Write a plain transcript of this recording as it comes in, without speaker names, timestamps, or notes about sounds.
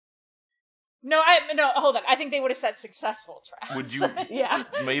No, hold on. I think they would have set successful traps. Would you? Yeah.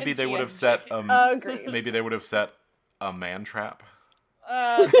 Maybe they would have set. Agreed. Maybe they would have set a man trap.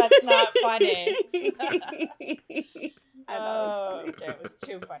 That's not funny. I thought it was funny. It was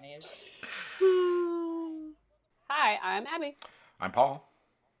too funny. Hi, I'm Abby. I'm Paul.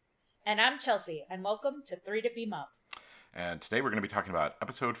 And I'm Chelsea, and welcome to 3 to Beam Up. And today we're going to be talking about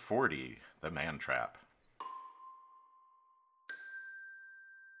episode 40, The Man Trap.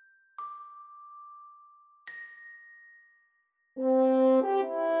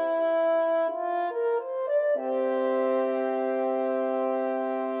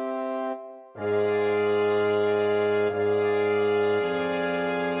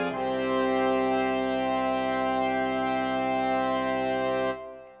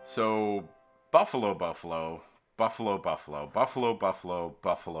 So, Buffalo.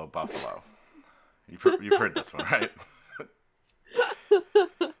 You've heard this one, right?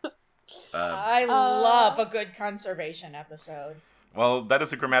 I love a good conservation episode. Well, that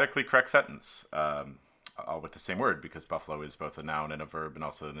is a grammatically correct sentence, all with the same word, because buffalo is both a noun and a verb and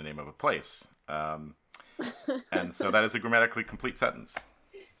also the name of a place. And so that is a grammatically complete sentence.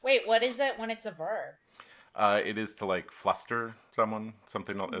 Wait, what is it when it's a verb? It is to, like, fluster someone,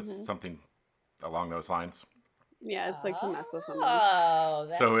 something along those lines. Yeah, it's like to mess with someone. Oh,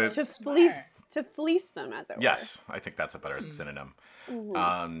 that's So so it's- To fleece them, as it were. Yes, I think that's a better synonym.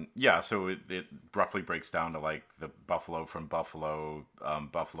 Mm-hmm. So it roughly breaks down to, like, the buffalo from buffalo.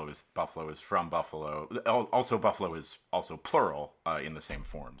 Buffalo is from buffalo. Also, buffalo is also plural in the same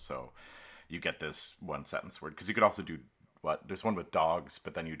form. So you get this one sentence word, because you could also do there's one with dogs,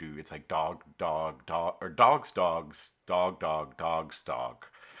 but then it's like dog, or dogs, dog.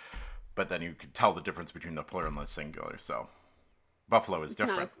 But then you could tell the difference between the plural and the singular. So buffalo is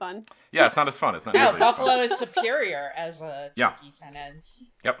different. Not as fun. Yeah, it's not as fun. It's not No, nearly as buffalo fun. is superior as a tricky sentence.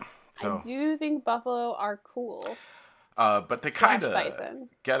 Yep. So, I do think buffalo are cool. but they / kind of bison.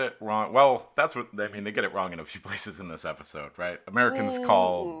 get it wrong. Well, that's what they mean. They get it wrong in a few places in this episode, right? Americans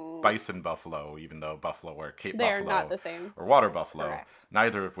call bison buffalo, even though buffalo or Cape They're buffalo not the same. or water buffalo, Correct.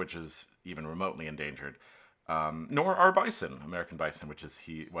 neither of which is even remotely endangered. Nor are bison, American bison, which is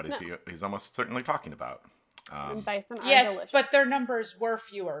he's almost certainly talking about. And bison are Yes, delicious. but their numbers were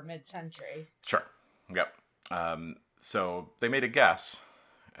fewer mid-century. Sure. Yep. So they made a guess,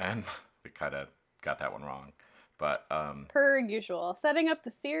 and they kind of got that one wrong. But per usual, setting up the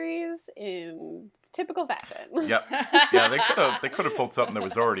series in typical fashion. yep. Yeah, they could have pulled something that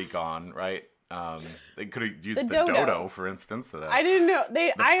was already gone, right? They could have used the dodo, for instance. I didn't know.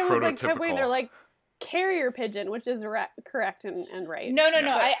 I was like, kept waiting. prototypical- They're like carrier pigeon, which is correct and right. No.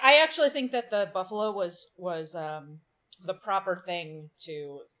 Yes. I actually think that the buffalo was the proper thing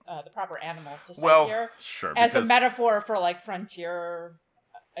to the proper animal to say here, sure, as a because- metaphor for like frontier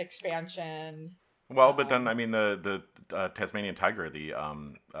expansion. Well, but then I mean the Tasmanian tiger, the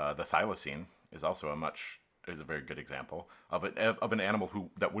thylacine, is also a very good example of an animal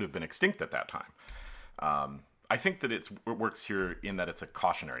that would have been extinct at that time. I think that it works here in that it's a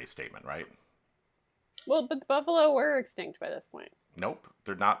cautionary statement, right? Well, but the buffalo were extinct by this point. Nope,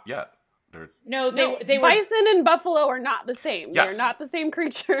 they're not yet. No, they were. Bison and buffalo are not the same. Yes. They're not the same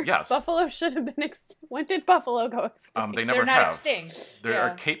creature. Yes. Buffalo should have been extinct. When did buffalo go extinct? They never They're not have. extinct. There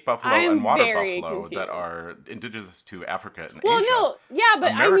Yeah. are Cape buffalo I'm and water very buffalo confused. that are indigenous to Africa and Well, Asia. no, yeah,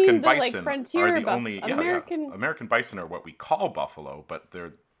 but American I mean the bison like frontier are the only American. American bison are what we call buffalo, but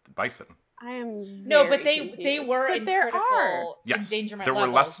they're bison. I am No, very but they confused. were But in there critical are. Yes, endangerment there were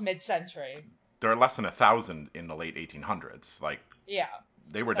levels less- mid-century. There are less than 1,000 in the late 1800s. Like Yeah.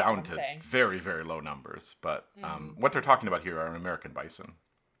 they were That's down what I'm to saying. very, very low numbers. But what they're talking about here are American bison.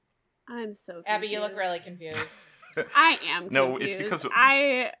 I'm so confused. Abby, you look really confused. I am confused. No, it's because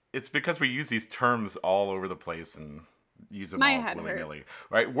I It's because we use these terms all over the place and use them My all head willy-nilly. hurts.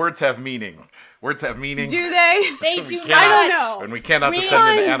 Right? Words have meaning. Words have meaning. do they? They We do cannot- not. I don't know. And we cannot We-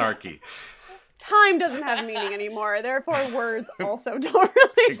 descend into anarchy. Time doesn't have meaning anymore. Therefore, words also don't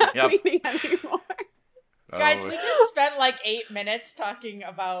really have Yep. meaning anymore. Guys, Oh, we just spent like 8 minutes talking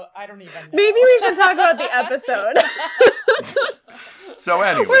about, I don't even know. Maybe we should talk about the episode. So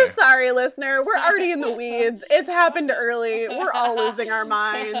anyway. We're sorry, listener. We're already in the weeds. It's happened early. We're all losing our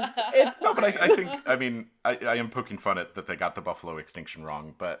minds. It's No, fine. but I think, I am poking fun at that they got the buffalo extinction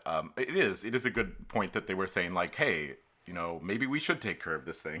wrong, but it is a good point that they were saying, like, hey, maybe we should take care of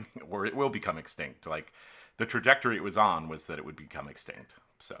this thing, or it will become extinct. Like, the trajectory it was on was that it would become extinct,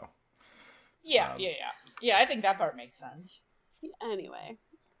 so. Yeah, I think that part makes sense.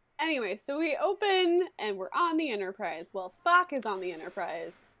 Anyway, so we open and we're on the Enterprise. Well, Spock is on the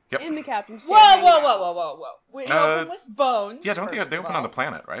Enterprise in the captain's chair. Whoa. We open with Bones. Yeah, don't they first they of open on all. the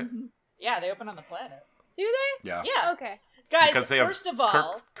planet, right? Yeah, they open on the planet. Do they? Yeah. Yeah. Okay. Guys, Because they have first of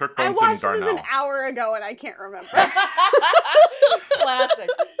all... Kirk I Bones watched and this Darnell. an hour ago and I can't remember. Classic.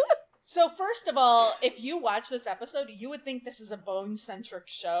 So first of all, if you watch this episode, you would think this is a bone-centric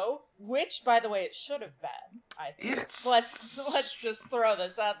show, which, by the way, it should have been. I think. It's- Let's just throw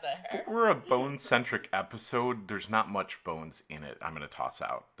this out there. For a bone-centric episode, there's not much bones in it. I'm gonna toss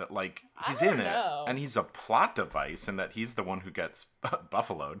out that he's I don't in know. it, and he's a plot device, and that he's the one who gets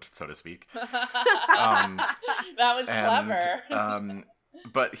buffaloed, so to speak. That was clever.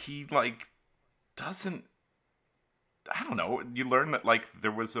 But he doesn't. I don't know. You learn that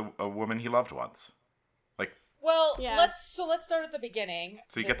there was a woman he loved once. Well, Yeah. let's start at the beginning.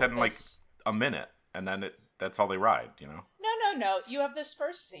 So you get that in a minute, and then that's all they ride. No. You have this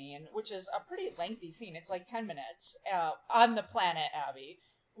first scene, which is a pretty lengthy scene. It's like 10 minutes on the planet, Abby,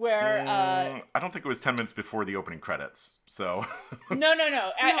 where I don't think it was 10 minutes before the opening credits. So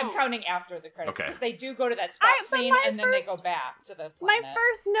no. I'm counting after the credits Okay. because they do go to that Spock but scene my and then they first- go back to the planet. My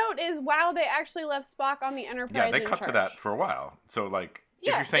first note is, wow, they actually left Spock on the Enterprise. yeah, they in cut to charge. that for a while. So if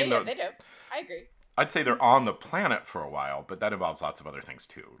yeah, you're saying they do. I agree. I'd say they're on the planet for a while, but that involves lots of other things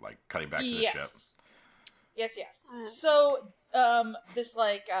too, like cutting back to the ship. Yes. Uh. So, this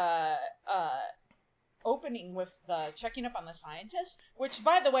opening with the checking up on the scientists, which,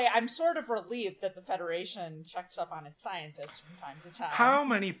 by the way, I'm sort of relieved that the Federation checks up on its scientists from time to time. How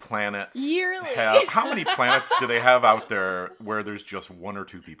many planets Yearly. How many planets do they have out there where there's just one or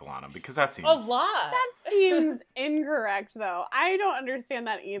two people on them? Because that seems A lot. That seems incorrect, though. I don't understand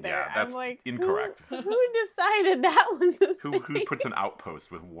that either. Yeah, that's I'm like, incorrect. Who decided that was a who thing? puts an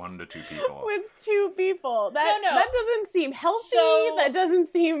outpost with 1 to 2 people? With 2 people? No. That doesn't seem healthy. So- that doesn't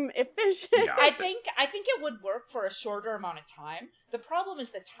seem efficient. Yeah. I think it would work for a shorter amount of time. The problem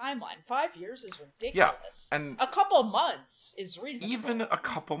is the timeline. 5 years is ridiculous. and a couple months is reasonable. even a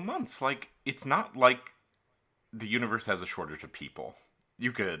couple months, it's not like the universe has a shortage of people.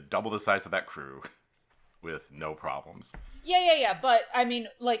 You could double the size of that crew with no problems. Yeah. But I mean,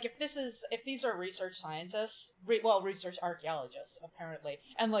 if these are research scientists, research archaeologists apparently,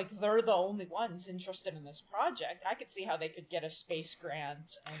 and they're the only ones interested in this project, I could see how they could get a space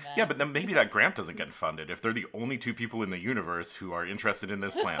grant. And then... Yeah, but then maybe that grant doesn't get funded if they're the only 2 people in the universe who are interested in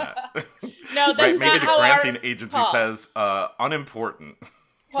this planet. No, that's Maybe not the how granting our... agency Paul. says unimportant.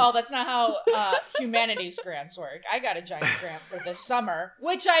 Paul, that's not how humanities grants work. I got a giant grant for this summer,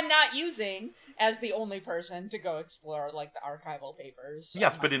 which I'm not using as the only person to go explore the archival papers.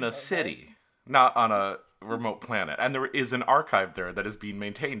 Yes, on but my in a proposal. city, not on a remote planet. And there is an archive there that is being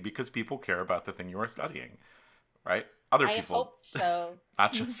maintained because people care about the thing you are studying, right? Other I people, hope so.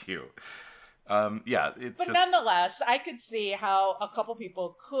 not just you. Yeah, it's But just... nonetheless, I could see how a couple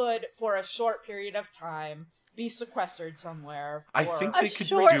people could, for a short period of time, be sequestered somewhere. I for think A they could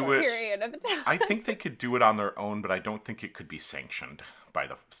short do it- period of time. I think they could do it on their own, but I don't think it could be sanctioned by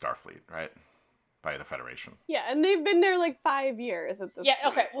the Starfleet, right? By the Federation. Yeah, and they've been there 5 years at this Yeah,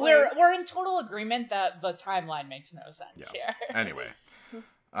 point. okay. We're in total agreement that the timeline makes no sense here. Anyway.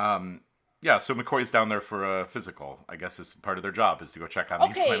 Yeah, so McCoy's down there for a physical. I guess is part of their job is to go check on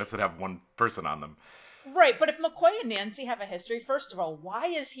these Okay. planets that have 1 person on them. Right, but if McCoy and Nancy have a history, first of all, why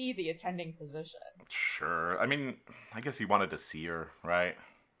is he the attending physician? Sure. I mean, I guess he wanted to see her, right?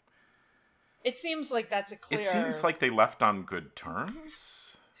 It seems like that's a clear... It seems like they left on good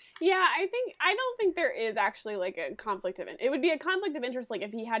terms. Yeah, I don't think there is actually a conflict of interest. It would be a conflict of interest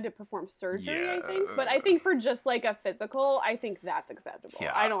if he had to perform surgery, I think. But I think for just a physical, I think that's acceptable.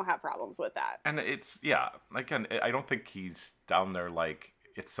 Yeah. I don't have problems with that. And it's, yeah, again, I don't think he's down there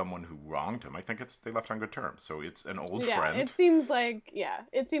it's someone who wronged him. I think they left on good terms. So it's an old friend. It seems like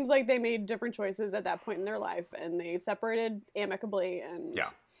they made different choices at that point in their life and they separated amicably and Yeah.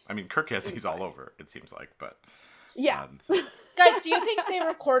 I mean, Kirk he's all over, it seems like, but... Yeah. Guys, do you think they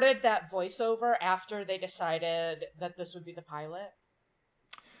recorded that voiceover after they decided that this would be the pilot?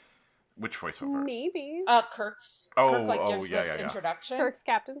 Which voiceover? Maybe. Kirk's. Oh, Kirk, oh, gives yeah, this yeah, yeah. introduction. Kirk's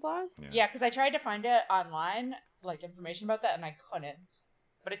captain's log? Yeah, because I tried to find it online, information about that, and I couldn't.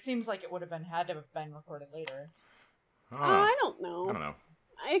 But it seems like it would have had to have been recorded later. Oh, I don't know. I don't know.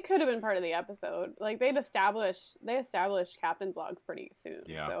 It could have been part of the episode. They established captain's logs pretty soon.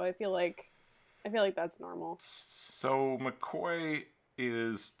 Yeah. So I feel like that's normal. So McCoy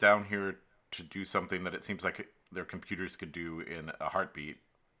is down here to do something that it seems like their computers could do in a heartbeat,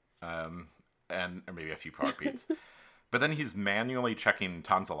 or maybe a few heartbeats. But then he's manually checking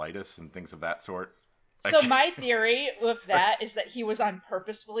tonsillitis and things of that sort. So my theory with that is that he was on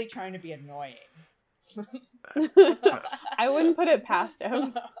purposefully trying to be annoying. I wouldn't put it past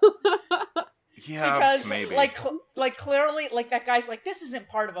him. Yeah, because maybe. like clearly, like that guy's like, this isn't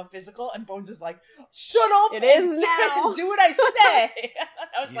part of a physical, and Bones is like, shut up, It is now. do what I say.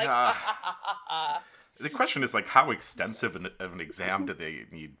 I was Yeah. like, The question is, like, how extensive of an exam do they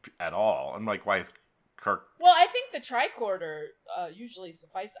need at all? And, like, why is Kirk... well, I think the tricorder usually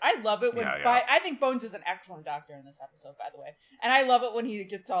suffices. I love it when I think Bones is an excellent doctor in this episode, by the way, and I love it when he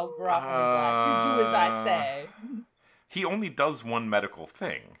gets all gruff and he's like, "You do as I say." He only does one medical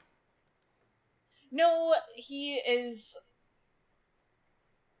thing. No, he is.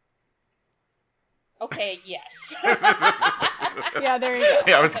 Okay, yes. Yeah, there you go.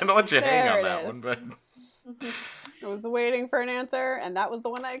 Yeah, I was going to let you hang There on it that is. one, but... I was waiting for an answer, and that was the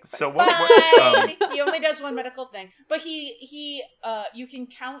one I expected. So Fine. He only does one medical thing, but he you can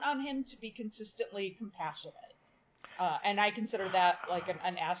count on him to be consistently compassionate, and I consider that like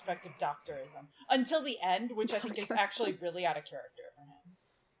an aspect of doctorism until the end, which I think is actually really out of character for him.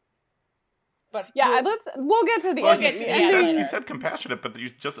 But yeah, we'll get to the We'll end. get to the The end. ending- you said compassionate, but you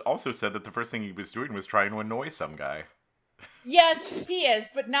just also said that the first thing he was doing was trying to annoy some guy. yes, he is,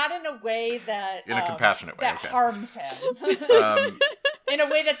 but not in a way that In a compassionate way, that okay. harms him. In a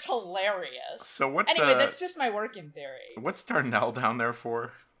way that's hilarious. So what's Anyway, that's just my working theory. what's Darnell down there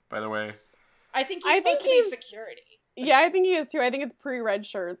for, by the way? I think I he's think supposed to be he's- security. Yeah, I think he is too. I think it's pre-red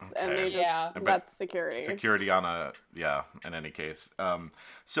shirts, and Okay. they just Yeah. But that's security. Security on a in any case.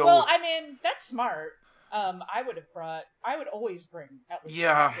 So Well, I mean, that's smart. I would always bring at least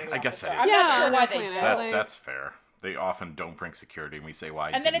Yeah, one security I guess officer. that is I'm not true. sure Yeah, why no they plan. don't. Like- that's fair. They often don't bring security, and we say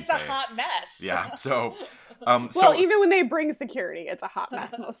why. And then didn't it's a they? hot mess. Yeah. So, Well, so even when they bring security, it's a hot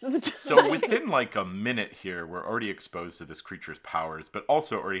mess most of the time. so within like a minute here, we're already exposed to this creature's powers, but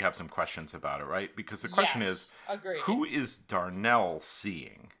also already have some questions about it, right? Because the question is, agreed. who is Darnell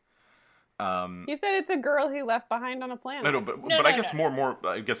seeing? He said it's a girl he left behind on a planet. No, but No, I no, guess no.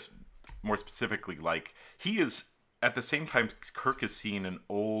 more specifically, like he is at the same time. Kirk is seeing an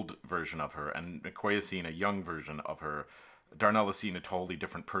old version of her, and McCoy is seeing a young version of her. Darnell is seeing a totally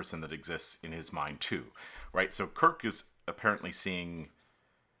different person that exists in his mind too, right? So Kirk is apparently seeing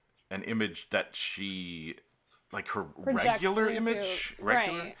an image that she, like her Projects regular into- image,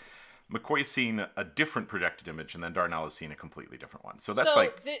 right. McCoy is seeing a different projected image, and then Darnell is seeing a completely different one. So that's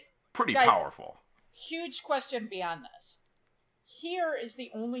pretty guys, powerful. Huge question beyond this. Here is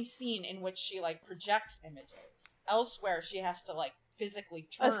the only scene in which she like projects images. Elsewhere, she has to like physically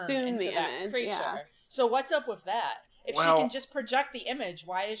turn Assume into the that image, creature. yeah. So what's up with that? If Well- she can just project the image,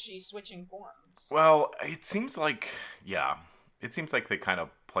 why is she switching forms? Well, it seems like they kind of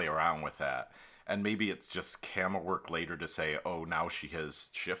play around with that. And maybe it's just camera work later to say, oh, now she has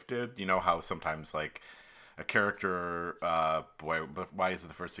shifted. You know how sometimes, like, a character, why is it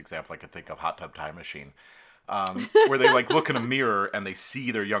the first example I could think of? Hot Tub Time Machine. Where they, like, look in a mirror and they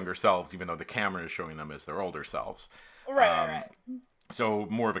see their younger selves, even though the camera is showing them as their older selves. Right. So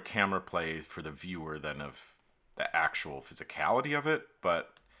more of a camera play for the viewer than of the actual physicality of it.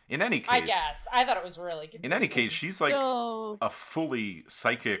 But in any case... I guess. I thought it was really confusing. In any case, she's like Still- a fully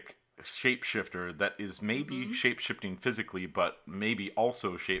psychic shapeshifter that is maybe shape-shifting physically, but maybe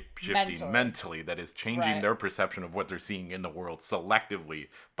also shape-shifting mentally, that is changing their perception of what they're seeing in the world selectively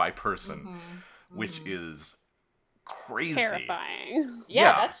by person, which is crazy. Terrifying.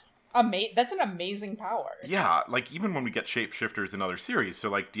 Yeah, that's an amazing power. Yeah, like even when we get shapeshifters in other series, so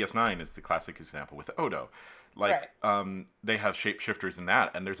like DS9 is the classic example with Odo. Like, they have shapeshifters in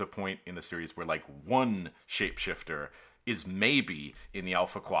that, and there's a point in the series where like one shapeshifter is maybe in the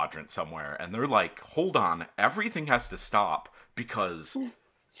Alpha Quadrant somewhere, and they're like, hold on, everything has to stop because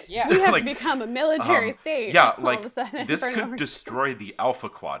Yeah. We have like, to become a military state. yeah, all like of a sudden, this for no could reason. destroy the Alpha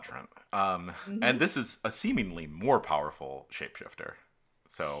Quadrant. And this is a seemingly more powerful shapeshifter.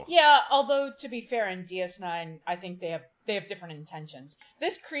 So Yeah, although to be fair, in DS9, I think they have different intentions.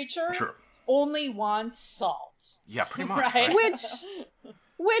 This creature Sure. only wants salt. Yeah, pretty much. Right? Right?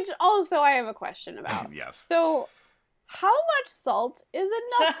 Which also I have a question about. Yes. So, how much salt is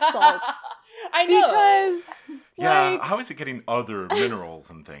enough salt? I know. Because, Yeah, like, how is it getting other minerals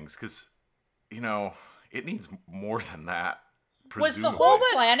and things? Because, it needs more than that. Was the presumably. whole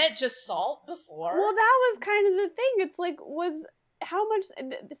planet just salt before? well, that was kind of the thing. It's like, how much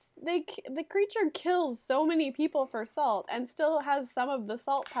the creature kills so many people for salt and still has some of the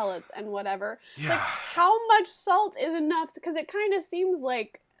salt pellets and whatever. Yeah. Like, how much salt is enough? Because it kind of seems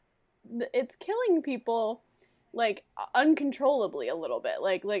like it's killing people like uncontrollably a little bit.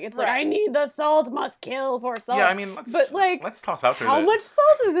 Like it's like, I need the salt, must kill for salt. Yeah, I mean, let's toss out there how that, much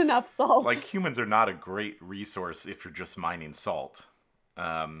salt is enough salt? like, humans are not a great resource if you're just mining salt.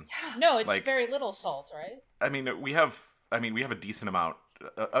 no, it's like- very little salt, right? I mean, we have a decent amount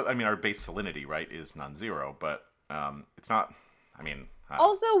I mean, our base salinity, right, is non-zero, but it's not. I mean,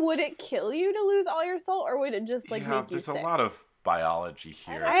 also, would it kill you to lose all your salt, or would it just like make you there's sick? a lot of biology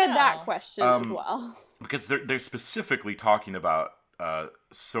here. I had that question as well. Because they're specifically talking about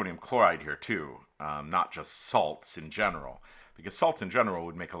sodium chloride here too, not just salts in general. Because salts in general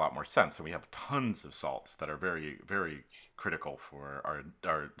would make a lot more sense, and we have tons of salts that are very, very critical for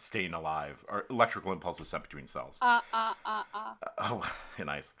our staying alive, our electrical impulses sent between cells. Oh,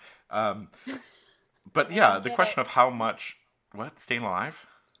 nice. But yeah, the question of how much staying alive,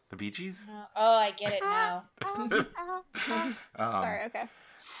 the Bee Gees. Oh, I get it now. Sorry. Okay.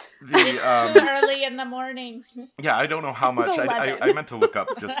 It's too early in the morning. Yeah, I don't know how much. I meant to look up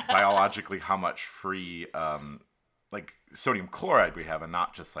just biologically how much free like sodium chloride we have, and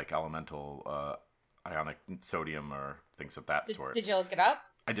not just like elemental ionic sodium or things of that sort. Did you look it up?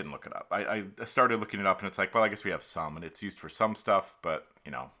 I didn't look it up. I started looking it up, and it's like, well, I guess we have some, and it's used for some stuff, but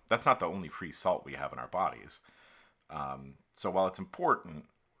that's not the only free salt we have in our bodies. So while it's important,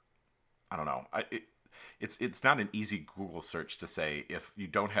 I don't know. It's not an easy Google search to say if you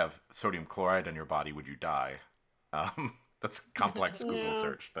don't have sodium chloride in your body, would you die? That's a complex Google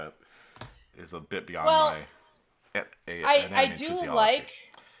search that is a bit beyond my. I do like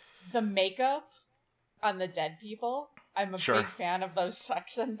the makeup on the dead people. I'm a big fan of those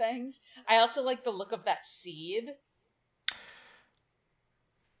suction things. I also like the look of that seed.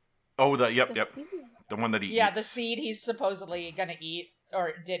 Oh, yep. Seed. The one that he eats. The seed he's supposedly gonna eat,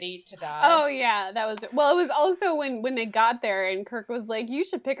 or did eat to die. Oh, yeah, that was... Well, it was also when they got there, and Kirk was like, you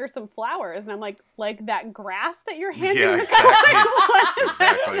should pick her some flowers. And I'm like that grass that you're handing her?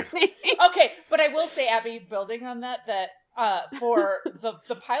 Exactly. Okay, but I will say, Abby, building on that for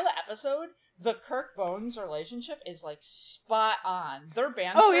the pilot episode, the Kirk Bones relationship is like spot on. Their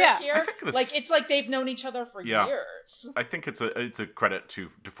banter here, it's like they've known each other for years. I think it's a credit to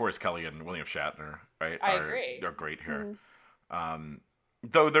DeForest Kelley and William Shatner, right? I agree. They're great here.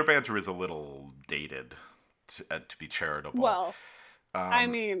 Though their banter is a little dated, to be charitable. Well, I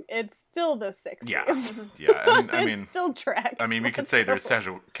mean, it's still the 60s. Yeah. I mean, it's still Trek. I mean, we could say there's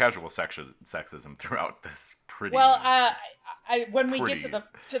casual sexism throughout this. Well, when we get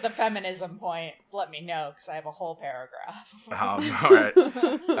to the feminism point, let me know, because I have a whole paragraph. All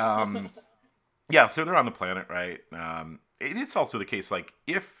right. Yeah, so they're on the planet, right? It is also the case, like,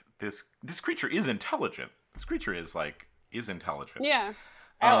 if this creature is intelligent, is intelligent. Yeah.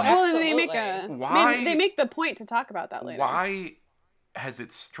 Absolutely. They make the point to talk about that later. Why has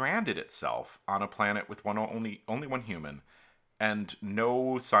it stranded itself on a planet with only one human, and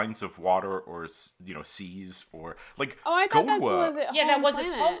no signs of water or seas or like? Oh, I thought that was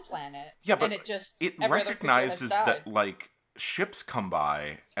its home planet. Yeah, but it recognizes that like ships come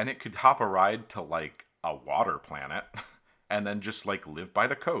by, and it could hop a ride to like a water planet, and then just like live by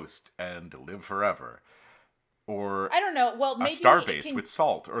the coast and live forever. Or I don't know. Well, maybe a starbase with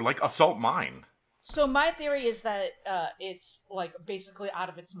salt, or like a salt mine. So my theory is that it's like basically out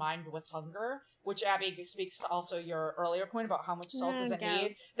of its mind with hunger, which Abby speaks to also your earlier point about how much salt does it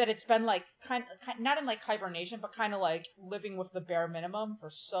need. That it's been like kind not in like hibernation, but kind of like living with the bare minimum for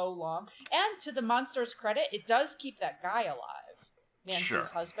so long. And to the monster's credit, it does keep that guy alive,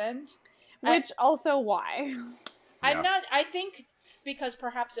 Nancy's husband. Which also why? I think because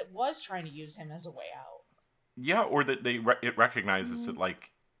perhaps it was trying to use him as a way out. Yeah, or that it recognizes that like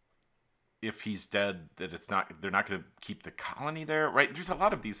if he's dead, that they're not going to keep the colony there, right? There's a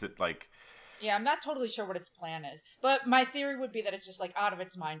lot of these that like. Yeah, I'm not totally sure what its plan is, but my theory would be that it's just like out of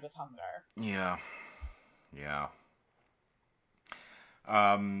its mind with hunger. Yeah.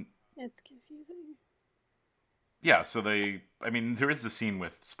 It's confusing. Yeah, so there is the scene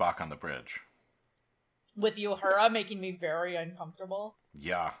with Spock on the bridge. With Uhura making me very uncomfortable.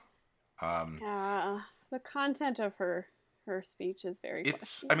 Yeah. The content of her speech is very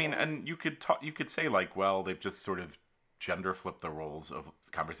questionable. I mean, and you could say like, well, they've just sort of gender flipped the roles of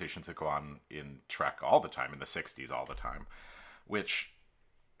conversations that go on in Trek all the time, in the 60s all the time, which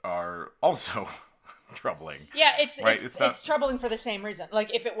are also troubling. Yeah, it's troubling for the same reason.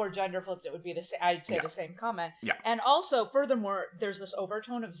 Like, if it were gender flipped, it would be I'd say the same comment. Yeah. And also, furthermore, there's this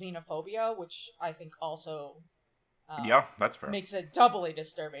overtone of xenophobia, which I think also that's fair. Makes it doubly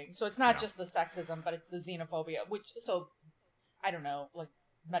disturbing. So it's not just the sexism, but it's the xenophobia, I don't know, like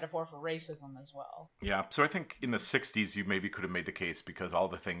metaphor for racism as well. Yeah, so I think in the 60s you maybe could have made the case because all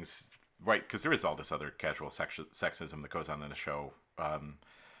the things, right, because there is all this other casual sexism that goes on in the show,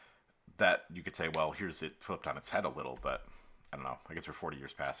 that you could say, well, here's it flipped on its head a little, but I don't know, I guess we're 40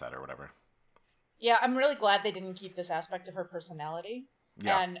 years past that or whatever. Yeah, I'm really glad they didn't keep this aspect of her personality.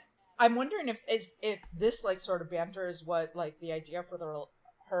 Yeah. And I'm wondering if this like sort of banter is what like the idea for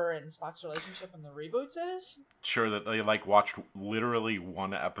her and Spock's relationship in the reboots is? Sure, that they like watched literally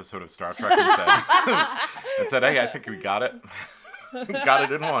one episode of Star Trek and said, and said, "Hey, I think we got it. Got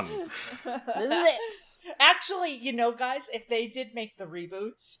it in one." This is it. Actually, you know, guys, if they did make the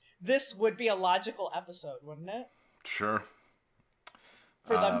reboots, this would be a logical episode, wouldn't it? Sure.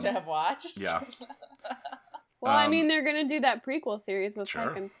 For them to have watched. Yeah. Well, I mean, they're gonna do that prequel series with Sure.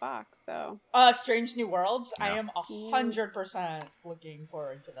 Pike and Spock, so. Strange New Worlds. I Yeah. am 100% looking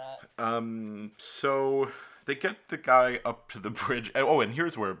forward to that. So they get the guy up to the bridge. Oh, and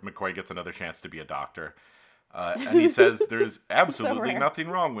here's where McCoy gets another chance to be a doctor. And he says there's absolutely rare. nothing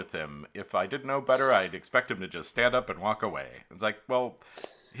wrong with him. If I didn't know better, I'd expect him to just stand up and walk away. It's like, well,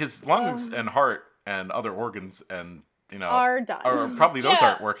 his lungs and heart and other organs and, you know, Are done. or probably those Yeah.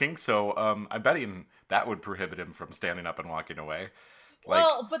 aren't working. So I'm betting that would prohibit him from standing up and walking away. Like,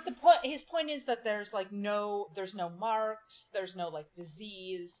 Well, but his point is that there's there's no marks, there's no like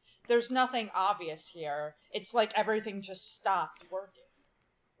disease, there's nothing obvious here. It's like everything just stopped working,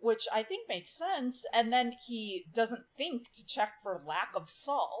 which I think makes sense. And then he doesn't think to check for lack of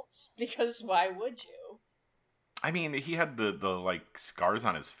salt because why would you? I mean, he had the like scars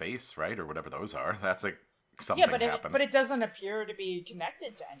on his face, right, or whatever those are. That's like something happened. But it doesn't appear to be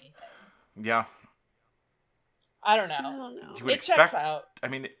connected to anything. Yeah. I don't know. I don't know. You would It checks expect- out. I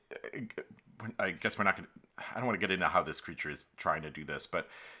mean, I guess we're not going to... I don't want to get into how this creature is trying to do this, but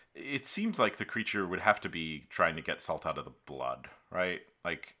it seems like the creature would have to be trying to get salt out of the blood, right?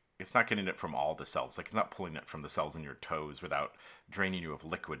 Like, it's not getting it from all the cells. Like, it's not pulling it from the cells in your toes without draining you of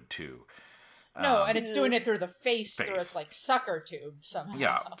liquid, too. No, and it's doing it through the face, through face. its like sucker tube somehow.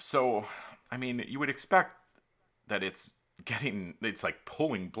 Yeah, so, I mean, you would expect that it's like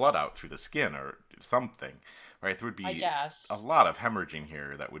pulling blood out through the skin or something, right? There would be I guess. a lot of hemorrhaging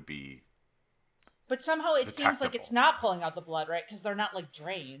here that would be... But somehow it seems like it's detectable. not pulling out the blood, right? Because they're not like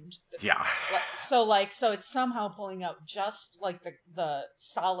drained. Yeah. So it's somehow pulling out just like the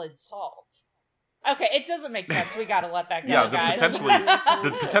solid salt. Okay, it doesn't make sense. We gotta let that go, Yeah, the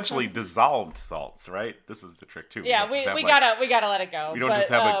guys. potentially dissolved salts, right? This is the trick too. Yeah, don't just have, we like- gotta let it go. We don't but, just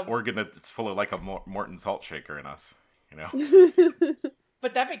have an organ that's full of like a Morton salt shaker in us, you know?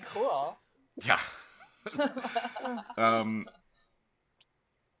 But that'd be cool. Yeah.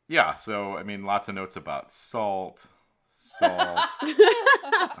 Yeah. So I mean, lots of notes about salt.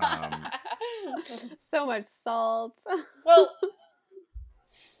 So much salt.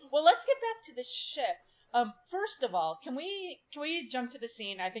 well, let's get back to the ship. First of all, can we jump to the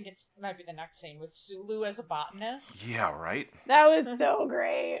scene? I think might be the next scene with Sulu as a botanist. Yeah. Right. That was so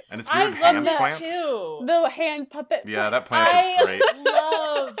great. And it's I weird loved hand it plant. too. The hand puppet. Yeah, that plant is great. I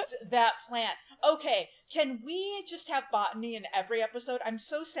loved that plant. Okay, can we just have botany in every episode? I'm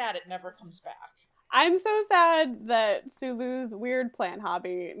so sad it never comes back. I'm so sad that Sulu's weird plant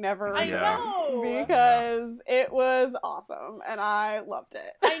hobby never I Yeah. returned know. because it was awesome and I loved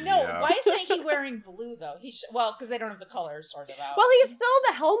it. I know. Yeah. Why isn't he wearing blue though? Well, because they don't have the colors sorted out. Well, he's still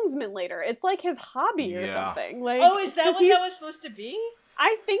the helmsman later. It's like his hobby or Yeah. something. Like, Oh, is that 'cause what he's- that was supposed to be?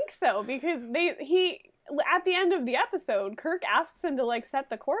 I think so because he at the end of the episode, Kirk asks him to like set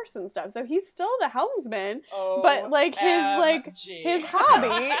the course and stuff. So he's still the helmsman, Oh, but like OMG. his hobby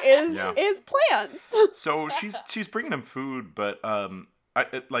is Yeah. is plants. So she's bringing him food, but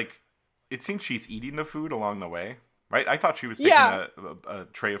it seems she's eating the food along the way, right? I thought she was taking Yeah. a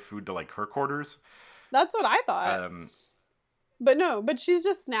tray of food to like her quarters. That's what I thought. But no, but she's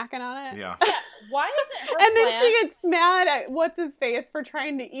just snacking on it. Yeah. Yeah, why isn't her And then plan- she gets mad at what's his face for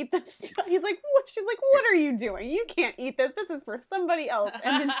trying to eat this stuff. He's like, "What?" She's like, "What are you doing? You can't eat this. This is for somebody else."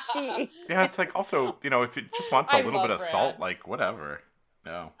 And then she eats. Yeah, it's like also, you know, if it just wants a I little love bit of Red. salt, like whatever.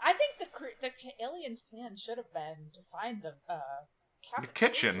 No. I think the aliens' plan should have been to find the cafeteria,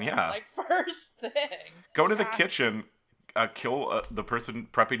 kitchen, yeah. like first thing. Go to the God. kitchen, kill the person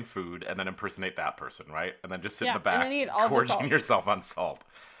prepping food, and then impersonate that person, right? And then just sit Yeah, in the and back, then eat all the gorging salt. yourself on salt.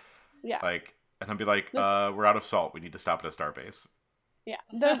 Yeah. Like, and then be like, This- we're out of salt. We need to stop at a starbase. Yeah,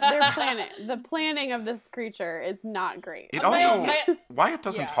 their planet. The planning of this creature is not great. It My- also, my- why it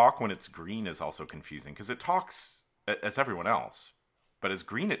doesn't Yeah. talk when it's green is also confusing, because it talks as everyone else. But as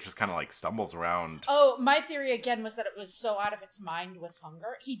green, it just kind of like stumbles around. Oh, my theory again was that it was so out of its mind with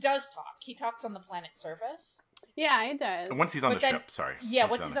hunger. He does talk. He talks on the planet's surface. Yeah, it does. Once he's on But the then- ship, sorry. Yeah,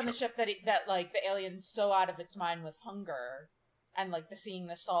 once he's on the ship, that like the alien's so out of its mind with hunger, and like seeing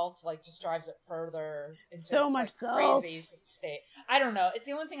the salt like just drives it further into So its, much like, salt. crazy state. I don't know. It's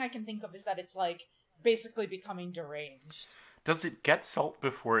the only thing I can think of is that it's like basically becoming deranged. Does it get salt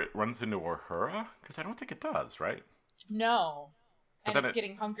before it runs into Uhura? Because I don't think it does, right? No. But And then it's it-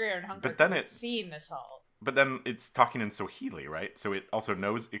 getting hungrier and hungrier but then because it's it- seeing the salt. but then it's talking in Swahili, right? So it also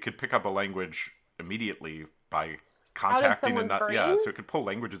knows, it could pick up a language immediately by contacting someone's brain? Yeah, so it could pull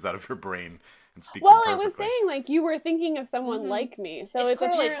languages out of your brain and speak Well, them it was perfectly. saying like you were thinking of someone like me, so it's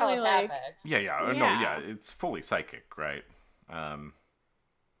clearly apparently like telepathic. Yeah, it's fully psychic, right?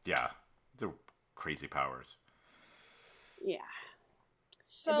 Yeah, they're crazy powers. yeah.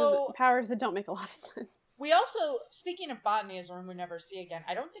 So Powers that don't make a lot of sense. we also, speaking of botany as a room we never see again,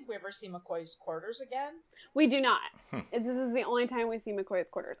 I don't think we ever see McCoy's quarters again. We do not. This is the only time we see McCoy's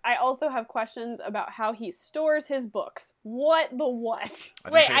quarters. I also have questions about how he stores his books. What the what?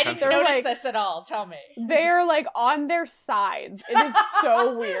 Wait, I didn't They're notice like- this at all. Tell me. They're like on their sides. It is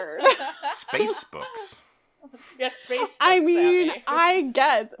so weird. Space books. Yes, space. I books, mean, Abby. I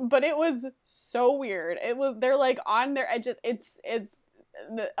guess, but it was so weird. They're like on their edges.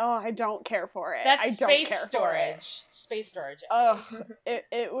 I don't care for it. That's I don't space care for storage. it. Space storage. Ugh,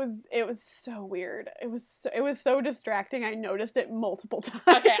 it was so weird. It was so distracting. I noticed it multiple times.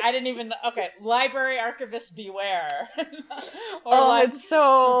 Okay, I didn't even. Okay, library archivist beware. It's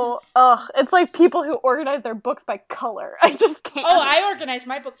so it's like people who organize their books by color. I just can't. Oh, I organize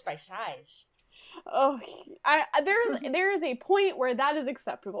my books by size. Oh, there is a point where that is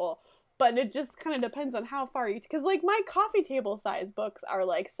acceptable, but it just kind of depends on how far because like my coffee table size books are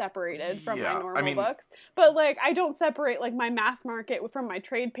like separated from my normal books, but like I don't separate like my mass market from my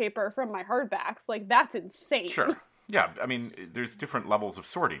trade paper from my hardbacks. Like that's insane. Sure. Yeah, I mean, there's different levels of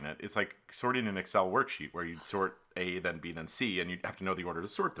sorting it. It's like sorting an Excel worksheet where you'd sort A, then B, then C, and you'd have to know the order to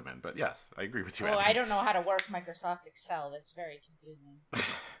sort them in. But yes, I agree with you. Oh, Abby. I don't know how to work Microsoft Excel. That's very confusing.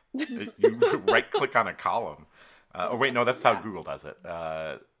 You right-click on a column. Oh, wait, no, that's how Google does it.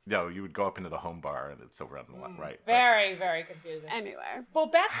 No, you would go up into the home bar, and it's over on the left, right? Very, very confusing. Anyway, Well,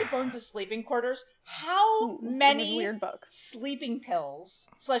 back to Bones' sleeping quarters. How many weird books sleeping pills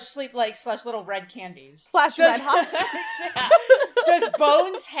 / little red candies / red hots. Yeah. Does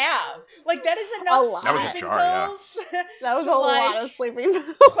Bones have? Like that is enough A lot. That was a sleeping jar, yeah. pills. That was to, a lot of sleeping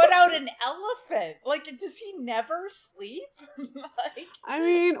pills. Put out an elephant. Like, does he never sleep? Like, I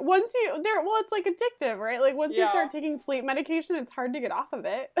mean, it's like addictive, right? Like once you Yeah. start taking sleep medication, it's hard to get off of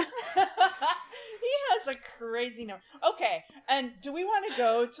it. he has a crazy number. Okay, and do we want to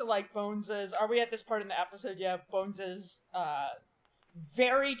go to like Bones's? Are we at this part in the episode yet? Bones's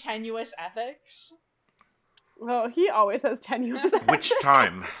very tenuous ethics. Oh, he always has tenuous. Which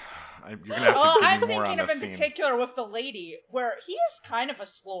time? You're gonna have to Well, give me I'm more thinking on of the in scene. particular with the lady, where he is kind of a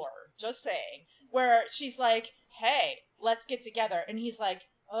slore, just saying. Where she's like, hey, let's get together. And he's like,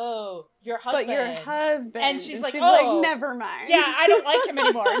 oh, your husband. But your husband. And she's like, oh. never mind. Yeah, I don't like him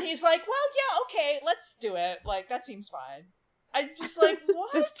anymore. And he's like, well, yeah, okay, let's do it. Like, that seems fine. I'm just like,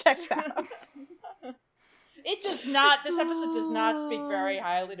 what? This checks out. It does not, this episode does not speak very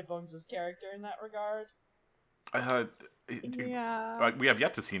highly to Bones' character in that regard. Yeah. We have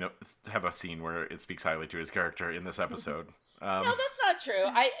yet to have a scene where it speaks highly to his character in this episode. No, that's not true.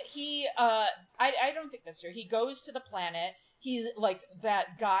 I don't think that's true. He goes to the planet. He's like,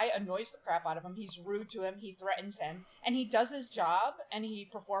 that guy annoys the crap out of him. He's rude to him. He threatens him, and he does his job and he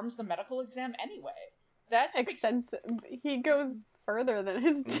performs the medical exam anyway. That's extensive. He goes further than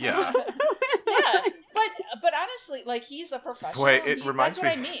his job. Yeah. Yeah, but honestly, like he's a professional. Boy, it reminds that's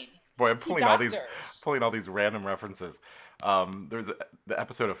what me- I mean. Boy, I'm pulling all Doctors. these random references. There's the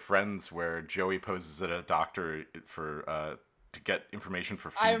episode of Friends where Joey poses at a doctor for to get information for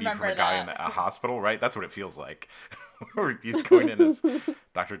I Phoebe from remember a guy in that. a hospital, right? That's what it feels like. Or he's going in as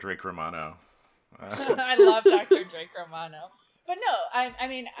Dr. Drake Romano. I love Dr. Drake Romano, but no, I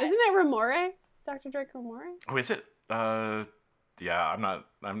mean, Isn't it Ramore? Dr. Drake Ramore? Oh, is it? Yeah, I'm not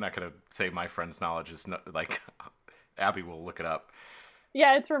gonna say my friend's knowledge is not, like Abby will look it up.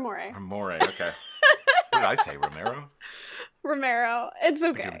 Yeah, it's Ramore. Romore, okay. What did I say? Romero? Romero. It's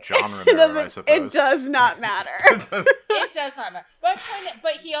okay. Think of John It Romero, I doesn't. suppose. It does not matter. it does not matter.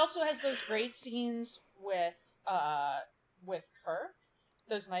 But he also has those great scenes with Kirk.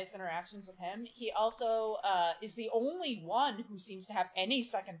 Those nice interactions with him. He also is the only one who seems to have any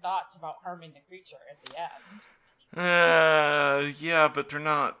second thoughts about harming the creature at the end. Yeah, but they're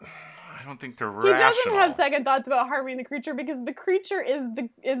not. I don't think they're He rational. doesn't have second thoughts about harming the creature because the creature is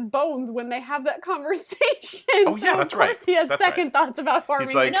Bones when they have that conversation. Oh, yeah, so that's of right. course he has That's second thoughts about harming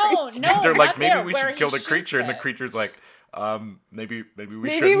He's like, the creature. No, they're like, not maybe there, we where should kill he the creature, shoots and the it. creature's like, maybe we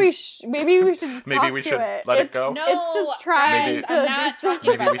Maybe shouldn't. we should just Maybe talk we to should it. let it It's- go? No, It's just trying Maybe- to I'm not do talking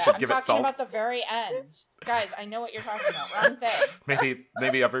Maybe about we that. should I'm give it talking salt. about the very end. Guys, I know what you're talking about. Wrong thing.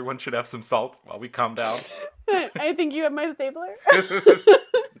 Maybe everyone should have some salt while we calm down. I think you have my stapler.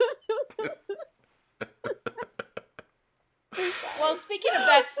 Well, speaking of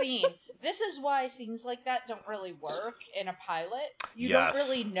that scene, this is why scenes like that don't really work in a pilot. You Yes. don't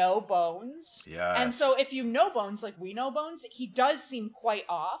really know Bones. Yes. And so if you know Bones, like we know Bones, he does seem quite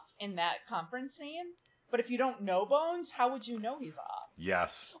off in that conference scene. But if you don't know Bones, how would you know he's off?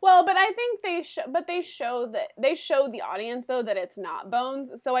 Yes. Well, but I think they show the audience though that it's not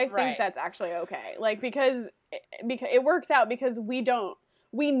Bones, so I think Right. that's actually okay. Like because it works out because we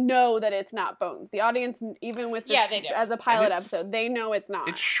know that it's not Bones. The audience, even with this, they do. as a pilot And it's- episode, they know it's not.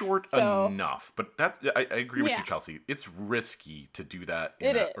 It's short So- enough, but I agree with Yeah. you, Chelsea. It's risky to do that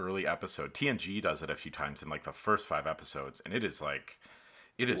in It an is. early episode. TNG does it a few times in like the first 5 episodes, and it is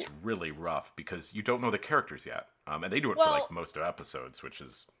really rough because you don't know the characters yet, and they do it for Well- like most of episodes, which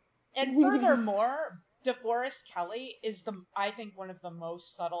is And furthermore, DeForest Kelley is I think one of the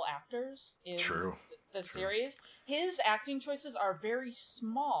most subtle actors in true. the series. His acting choices are very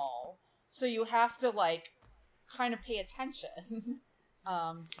small, so you have to like kind of pay attention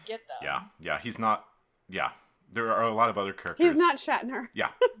to get them. Yeah. He's not. Yeah, there are a lot of other characters. He's not Shatner.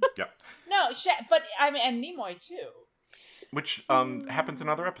 Yeah. No, but I mean, and Nimoy too. Which happens in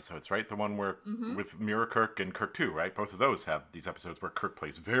other episodes, right? The one where Mhm. with Mirror Kirk and Kirk 2, right? Both of those have these episodes where Kirk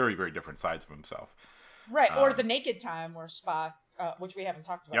plays very, very different sides of himself. Right, or Um, the Naked Time where Spock, which we haven't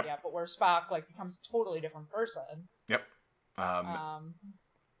talked about Yep. yet, but where Spock like becomes a totally different person. Yep.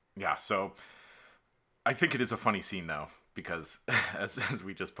 Yeah, so I think it is a funny scene though, because as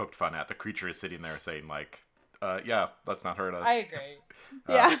we just poked fun at, the creature is sitting there saying like, yeah, let's not hurt us. I agree.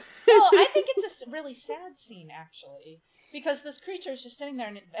 Yeah. Well, I think it's a really sad scene actually, because this creature is just sitting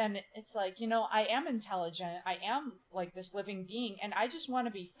there and it's like, I am intelligent, I am like this living being, and I just want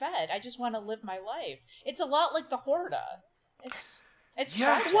to be fed. I just want to live my life. It's a lot like the Horta. It's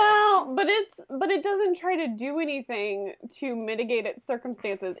Yeah. tragic. Well, but it doesn't try to do anything to mitigate its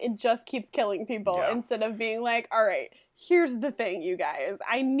circumstances. It just keeps killing people Yeah. instead of being like, all right, here's the thing, you guys.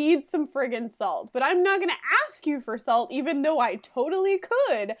 I need some friggin' salt, but I'm not going to ask you for salt, even though I totally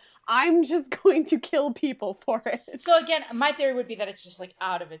could. I'm just going to kill people for it. So again, my theory would be that it's just like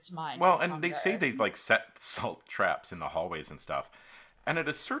out of its mind. Well, with and they hunger. say they like set salt traps in the hallways and stuff. And at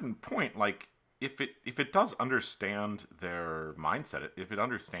a certain point, like if it does understand their mindset, if it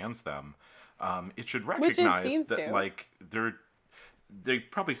understands them, it should Which it recognize seems that to. like they've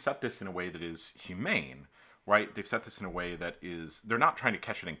probably set this in a way that is humane, right? They've set this in a way that is they're not trying to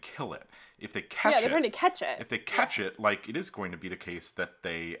catch it and kill it. If they catch They're trying to catch it. if they catch it, like it is going to be the case that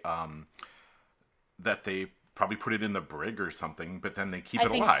they probably put it in the brig or something, but then they keep I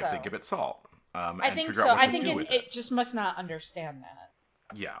it think alive. so. They give it salt. I and think figure so. out what I to think do with it just must not understand that.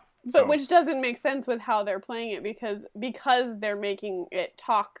 Yeah. But So- which doesn't make sense with how they're playing it because they're making it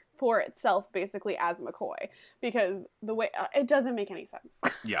talk for itself basically as McCoy, because the way it doesn't make any sense.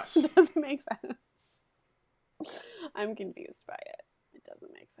 Yes. It doesn't make sense. I'm confused by it. It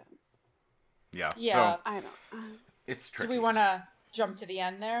doesn't make sense. Yeah. Yeah. So I don't. it's Do tricky. we want to jump to the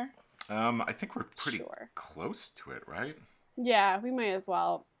end there? I think we're pretty Sure. close to it, right? Yeah, we might as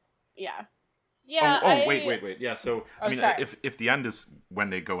well. Yeah. Yeah. Wait. Yeah. So I Oh, mean, sorry. if the end is when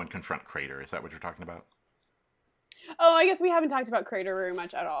they go and confront Crater, is that what you're talking about? Oh, I guess we haven't talked about Crater very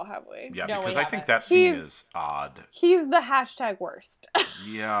much at all, have we? Yeah, No, we because I think haven't. that scene He's- is odd. He's the hashtag worst.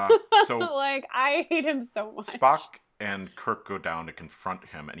 Yeah. So Like, I hate him so much. Spock and Kirk go down to confront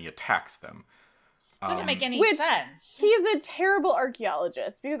him, and he attacks them. Doesn't make any Which- sense. He's a terrible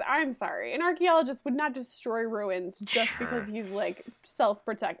archaeologist, because I'm sorry, an archaeologist would not destroy ruins just Sure. because he's like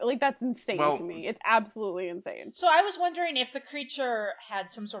self-protect. Like, that's insane Well- to me. It's absolutely insane. So I was wondering if the creature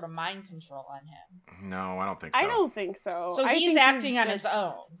had some sort of mind control on him. No, I don't think so. I don't think so. So I he's think acting on his just-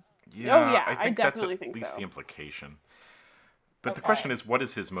 own. Yeah, Oh, yeah, I, I think definitely that's at think least so. the implication. But the Okay. question is, what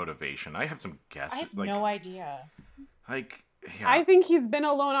is his motivation? I have some guesses. I have like, no idea. Like, yeah. I think he's been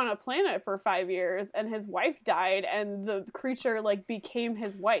alone on a planet for 5 years, and his wife died, and the creature like became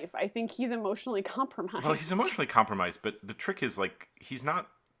his wife. I think he's emotionally compromised. Well, he's emotionally compromised, but the trick is like he's not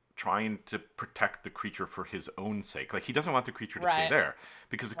trying to protect the creature for his own sake. Like he doesn't want the creature to stay Right. there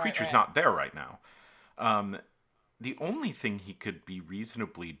because the Right, creature's right. not there right now. The only thing he could be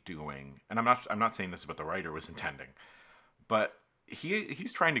reasonably doing, and I'm not saying this is what the writer was intending, but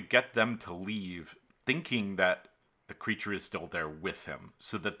he's trying to get them to leave, thinking that the creature is still there with him,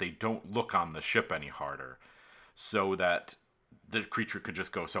 so that they don't look on the ship any harder, so that the creature could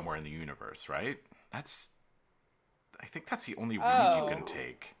just go somewhere in the universe, right? I think that's the only read you can Oh.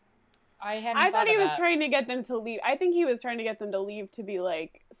 take. I hadn't. I thought he of was that. trying to get them to leave. I think he was trying to get them to leave to be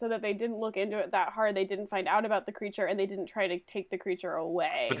like, so that they didn't look into it that hard, they didn't find out about the creature, and they didn't try to take the creature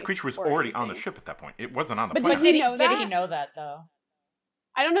away. But the creature was or already on the anything. ship at that point. It wasn't on the But planet. But did he know Did he that? know that though?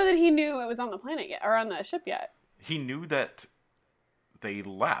 I don't know that he knew it was on the planet yet, or on the ship yet. He knew that they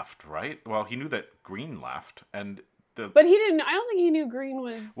left, right? Well, he knew that Green left, and But he didn't. I don't think he knew Green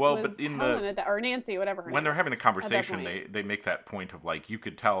was. Well, was but in Helen at that, or Nancy, whatever. When they're having a conversation, they make that point of like you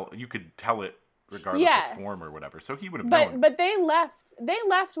could tell it regardless of form or whatever. So he would have known. But they left. They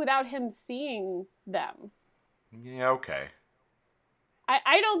left without him seeing them. Yeah. Okay.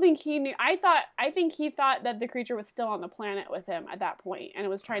 I don't think he knew. I think he thought that the creature was still on the planet with him at that point, and it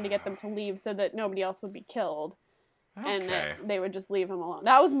was trying to get them to leave so that nobody else would be killed, and that they would just leave him alone.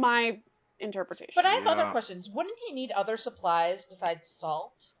 That was my interpretation. But I have other questions. Wouldn't he need other supplies besides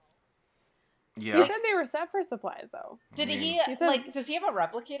salt? Yeah. He said they were set for supplies, though. He said, does he have a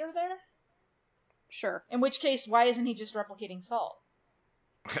replicator there? Sure. In which case, why isn't he just replicating salt?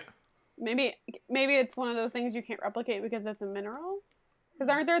 Maybe it's one of those things you can't replicate because it's a mineral. Because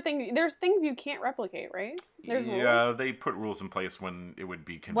aren't there there's things you can't replicate, right? There's rules. Yeah, they put rules in place when it would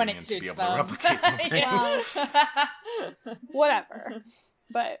be convenient to be able them. to replicate something. Whatever.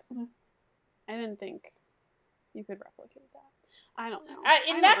 But I didn't think you could replicate that. I don't know.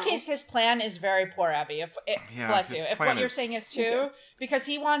 In that case, his plan is very poor, Abby. Bless you. If what you're saying is true, because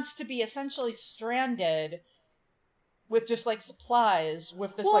he wants to be essentially stranded with just like supplies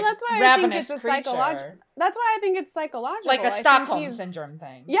with this ravenous creature. That's why I think it's psychological. Like a Stockholm syndrome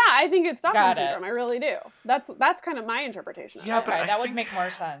thing. Yeah, I think it's Stockholm syndrome. I really do. That's kind of my interpretation of it. Okay, that would make more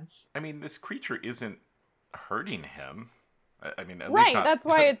sense. I mean, this creature isn't hurting him. I mean, at right. least not, that's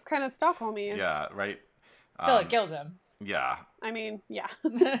why it's kind of Stockholmy. Yeah. Right. Till it kills him. Yeah. I mean, yeah.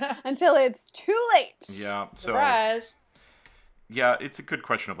 Until it's too late. Yeah. So. Surprise. Yeah, it's a good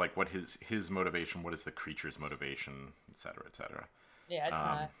question of like what his motivation, what is the creature's motivation, et cetera, et cetera. Yeah, it's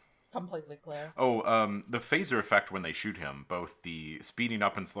not completely clear. Oh, the phaser effect when they shoot him, both the speeding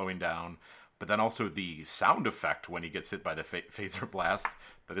up and slowing down, but then also the sound effect when he gets hit by the phaser blast,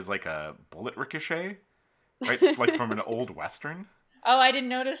 that is like a bullet ricochet, right? Like from an old Western. Oh, I didn't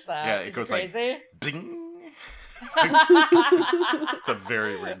notice that. Yeah, it goes crazy? Like, ding! It's a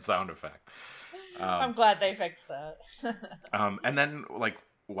very weird sound effect. I'm glad they fixed that. And then, like,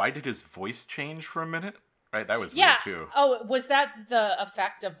 why did his voice change for a minute? Right, that was weird too. Oh, was that the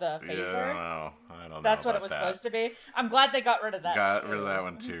effect of the phaser? Yeah, I don't know. That's what it was supposed to be. I'm glad they got rid of that. Got rid of that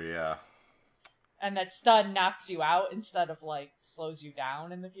one too. Yeah. And that stun knocks you out instead of like slows you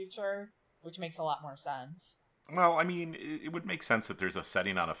down in the future, which makes a lot more sense. Well, I mean, it would make sense that there's a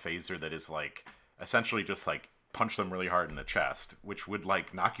setting on a phaser that is like essentially just like punch them really hard in the chest, which would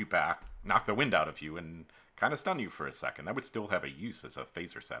like knock you back, knock the wind out of you, and kind of stun you for a second. That would still have a use as a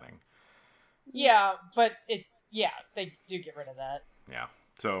phaser setting. Yeah, but they do get rid of that. Yeah.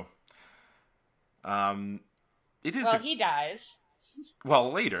 So, it is. Well, he dies.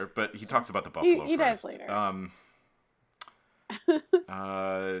 Well, later, but he talks about the buffalo. He first. dies later.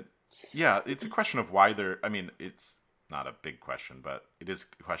 Yeah, it's a question of why they're. I mean, it's not a big question, but it is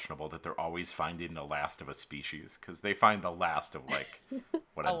questionable that they're always finding the last of a species, because they find the last of like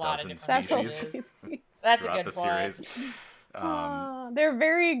what a dozen species. That's a good point. Series. They're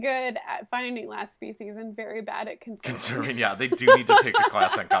very good at finding last species and very bad at conserving. Yeah, they do need to take a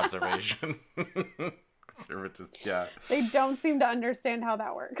class on conservation. Conservatists, yeah. They don't seem to understand how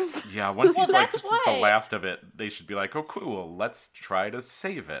that works. Yeah, once he's like, this is the last of it, they should be like, oh, cool, let's try to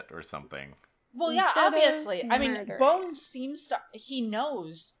save it or something. Well, yeah, obviously. I mean, Bones he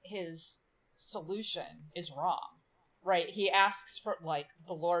knows his solution is wrong. Right, he asks for like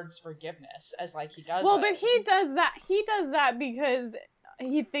the Lord's forgiveness as like he does. Well, but he does that. He does that because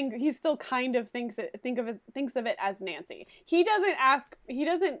he still kind of thinks of it as Nancy. He doesn't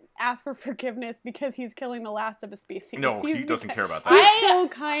ask for forgiveness because he's killing the last of a species. No, he doesn't care about that. He still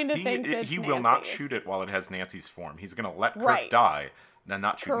kind of thinks it's He Nancy. will not shoot it while it has Nancy's form. He's going to let Kirk die. And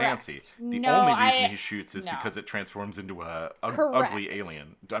not shoot Correct. Nancy. The only reason he shoots is because it transforms into a ugly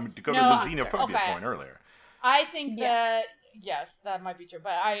alien. I mean, to go to the xenophobia point earlier. I think that, yes, that might be true,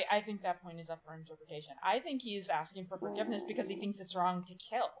 but I think that point is up for interpretation. I think he's asking for forgiveness because he thinks it's wrong to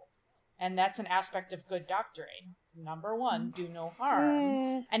kill. And that's an aspect of good doctrine. Number one, do no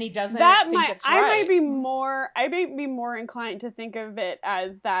harm. And he doesn't think it's right. I might be more inclined to think of it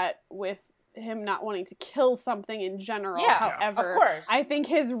as that with him not wanting to kill something in general. Yeah, however, of course. I think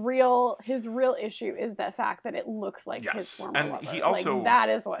his real issue is the fact that it looks like his former and lover. he also like, that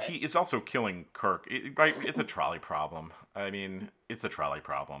is what he is also killing Kirk. Right? It's a trolley problem. I mean, it's a trolley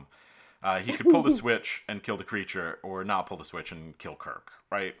problem. He could pull the switch and kill the creature, or not pull the switch and kill Kirk.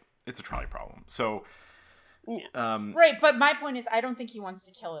 Right? It's a trolley problem. So, right. But my point is, I don't think he wants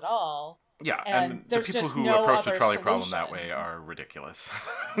to kill at all. Yeah, and the people who approach the trolley problem that way are ridiculous.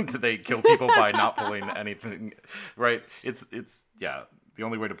 They kill people by not pulling anything, right? It's the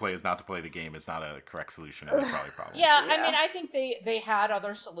only way to play is not to play the game is not a correct solution. And it's probably a problem. Yeah, Yeah. I mean, I think they had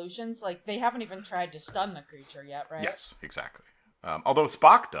other solutions. Like, they haven't even tried to stun the creature yet, right? Yes, exactly. Although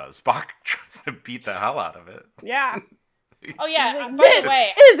Spock does. Spock tries to beat the hell out of it. Yeah. Oh, yeah, Like, by this the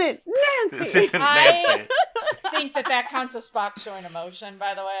way, isn't Nancy. This isn't Nancy. I think that counts as Spock showing emotion,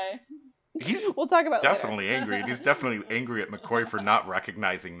 by the way. He's We'll talk about it definitely angry. And he's definitely angry at McCoy for not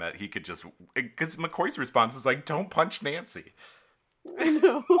recognizing that he could just... Because McCoy's response is like, don't punch Nancy. later. I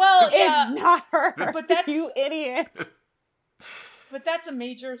know. Well, yeah, It's not her. but that's- You idiot. but that's a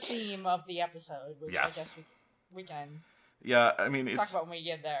major theme of the episode, which Yes. I guess we can Yeah, I mean, talk it's... about when we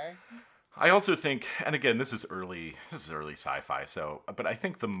get there. I also think, and again, this is early sci-fi, so, but I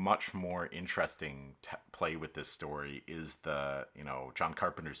think the much more interesting play with this story is the, John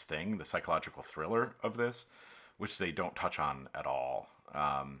Carpenter's Thing, the psychological thriller of this, which they don't touch on at all.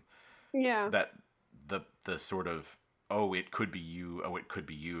 Yeah. That the sort of, oh, it could be you, oh, it could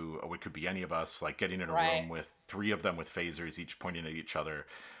be you, oh, it could be any of us, like getting in a Right. room with 3 of them with phasers, each pointing at each other,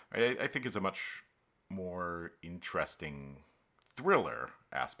 I think is a much more interesting thriller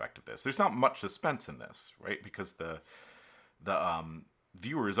aspect of this. There's not much suspense in this, right? Because the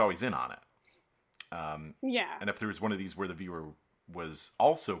viewer is always in on it. Yeah. And if there was one of these where the viewer was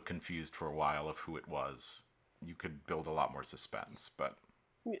also confused for a while of who it was, you could build a lot more suspense. But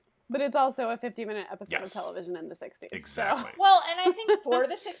But it's also a 50-minute episode Yes. of television in the 60s. exactly. Well, and I think for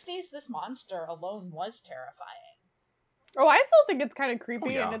the 60s, this monster alone was terrifying. So. Oh, I still think it's kind of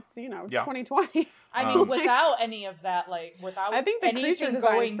creepy, yeah. and it's, Yeah. 2020. I mean, Um, without any of that, like, without I think the creature anything design is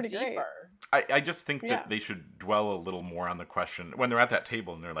going pretty great. deeper. I just think that Yeah. they should dwell a little more on the question when they're at that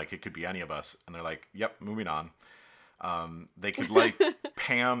table and they're like, it could be any of us, and they're like, yep, moving on. They could like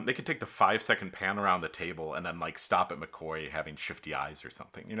pan. They could take the 5-second pan around the table and then like stop at McCoy having shifty eyes or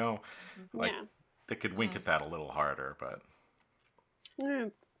something. Like Yeah. they could wink at that a little harder, but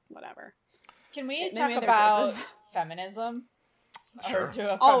It's whatever. Can we They talk made their about choices. feminism? Sure. Or do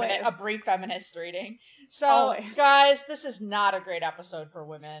a Always. brief feminist reading. So, Always. guys, this is not a great episode for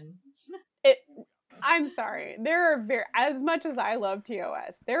women. I'm sorry. There are as much as I love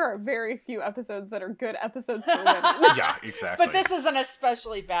TOS, there are very few episodes that are good episodes for women. yeah, exactly. But this is an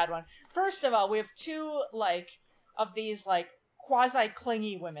especially bad one. First of all, we have 2 of these quasi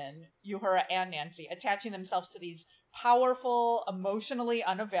clingy women, Uhura and Nancy, attaching themselves to these powerful, emotionally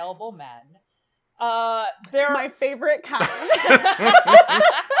unavailable men. They're My favorite kind.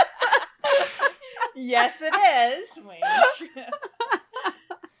 Yes, it is. Wink.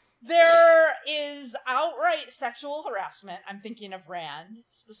 There is outright sexual harassment. I'm thinking of Rand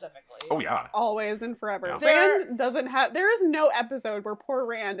specifically. Oh yeah. Always and forever. Yeah. Rand doesn't have. There is no episode where poor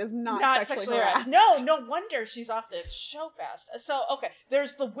Rand is not sexually harassed. No wonder she's off the show fast. So, okay,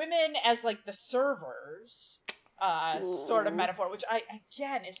 there's the women as the servers, sort of metaphor, which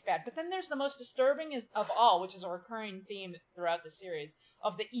again is bad. But then there's the most disturbing of all, which is a recurring theme throughout the series,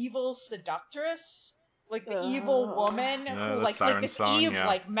 of the evil seductress, the evil woman who the like siren this song, Eve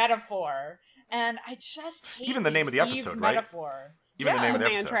yeah. metaphor. And I just hate Even the name of the these episode, Eve right? metaphor. Even the name of the The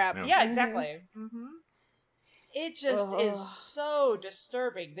man episode. trap. Yeah, exactly. It just Ugh. is so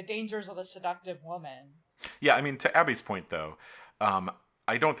disturbing. The dangers of the seductive woman. Yeah, I mean, to Abby's point, though,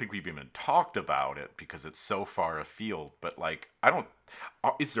 I don't think we've even talked about it because it's so far afield. But, I don't...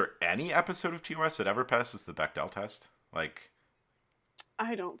 Is there any episode of TOS that ever passes the Bechdel test?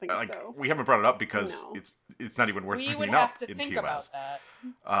 I don't think so. We haven't brought it up because No. it's not even worth We bringing would up have to in think TOS. about that.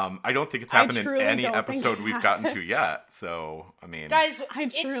 I don't think it's I happened in truly any don't think episode it we've gotten to happens. yet. So, I mean... Guys, I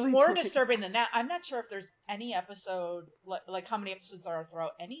it's truly more don't think- disturbing than that. I'm not sure if there's any episode, how many episodes there are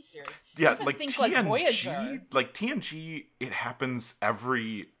throughout any series. Yeah, Even like think TNG, Voyager. TNG, it happens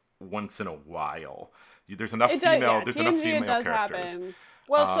every once in a while. There's enough It does, female. yeah, There's TNG, enough it female does characters. happen.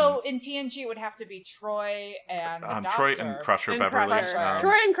 Well, so in TNG it would have to be Troy and the Troy Doctor. and Crusher And Beverly. Crusher.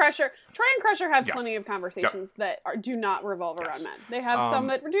 Troy and Crusher have Yeah. plenty of conversations that do not revolve Yes. around men. They have some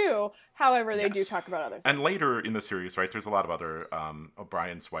that do. However, they do yes. talk about other things. And later in the series, right, there's a lot of other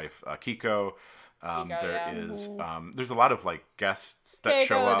O'Brien's wife, Kiko. Kiko, There yeah. is there's a lot of guests that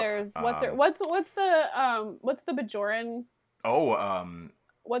show Keiko, up. there's what's the Bajoran?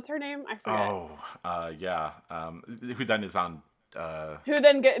 What's her name? I forget. Yeah. Who then is on? Who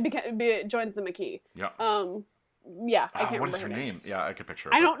then joins the McKee? Yeah. Yeah, I can't what remember is her name. name? Yeah, I can picture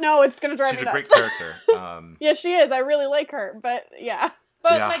her. I don't know. It's gonna drive She's me a nuts. great character. Yeah, she is. I really like her, but yeah.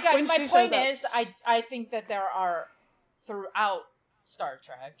 But Yeah. my guys, When my she point shows up. is, I think that there are throughout Star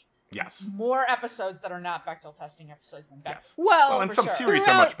Trek Yes. more episodes that are not Bechdel testing episodes than Bechdel. Yes. Well, and for some sure. series are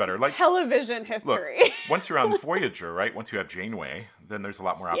Throughout much better. Like television look, history. once you're on Voyager, right? Once you have Janeway, then there's a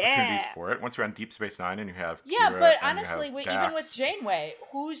lot more opportunities Yeah. for it. Once you're on Deep Space Nine and you have Yeah, Kira but and honestly, you have even with Dax, Janeway,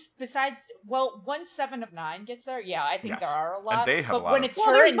 who's besides once 7 of 9 gets there, yeah, I think Yes. there are a And lot. they have a but lot when of- it's Well,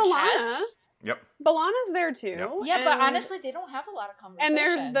 her there's and B'Elanna. Cass, Yep. B'Elanna's there too. yeah, but and- honestly, they don't have a lot of conversations. and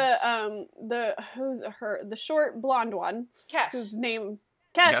there's the short blonde one Cass. whose name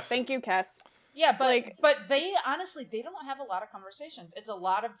Kes. Yes. Thank you, Kes. Yeah, but like- but they honestly they don't have a lot of conversations. It's a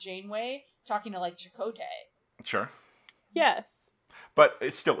lot of Janeway talking to like Chakotay. Sure. Yes. But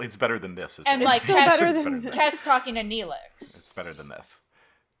it's better than this. Is And, what like, I'm still saying. better It's than- this. Kes talking to Neelix. It's better than this.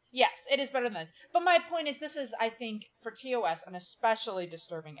 Yes, it is better than this. But my point is, this is, I think, for TOS, an especially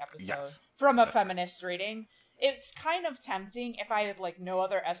disturbing episode Yes. from a That's right. feminist reading. It's kind of tempting, if I had, like, no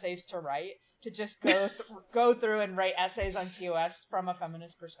other essays to write, to just go through and write essays on TOS from a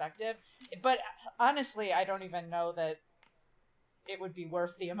feminist perspective. But honestly, I don't even know that it would be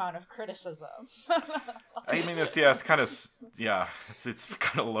worth the amount of criticism. I mean, it's kind of it's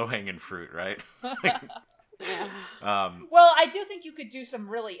kind of low hanging fruit, right? Yeah. Well, I do think you could do some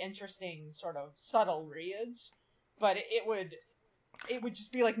really interesting sort of subtle reads, but it would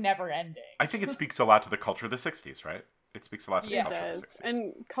just be like never ending. I think it speaks a lot to the culture of the '60s, right? It speaks a lot to the Yeah. It culture of does. the '60s.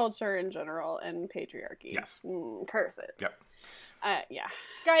 And culture in general and patriarchy. Yes. Curse it. Yep. Yeah.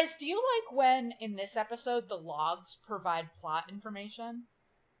 Guys, do you like when in this episode the logs provide plot information?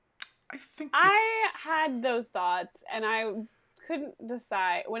 I think I it's- had those thoughts and I couldn't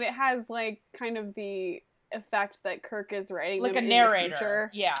decide when it has like kind of the effect that Kirk is writing Like them a in the narrator. future.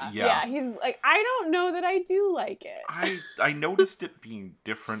 Yeah. Yeah. He's like, I don't know that I do like it. I noticed it being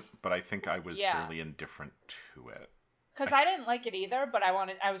different, but I think I was Yeah. fairly indifferent to it. Because I didn't like it either, but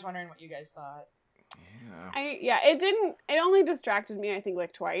I was wondering what you guys thought. Yeah. It only distracted me, I think,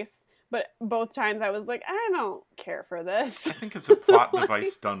 like twice. But both times I was like, I don't care for this. I think it's a plot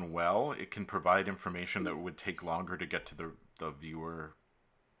device done well. It can provide information that would take longer to get to the viewer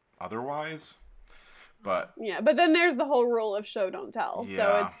otherwise. But Yeah, but then there's the whole rule of show don't tell.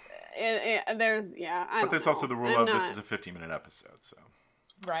 Yeah. So there's I there's also the rule of this is a 50-minute episode, so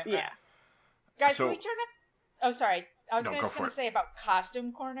Right. Yeah. Guys, So- can we turn it? Oh, sorry. I was No, just go for going to it. say about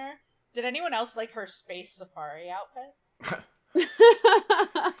Costume Corner. Did anyone else like her space safari outfit?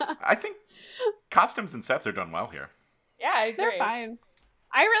 I think costumes and sets are done well here. Yeah, I agree. They're fine.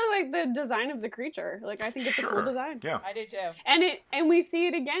 I really like the design of the creature. Like, I think it's a cool Sure. design. Yeah. I do too. And we see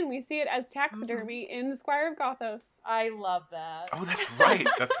it again. We see it as taxidermy in the Squire of Gothos. I love that. Oh, that's right.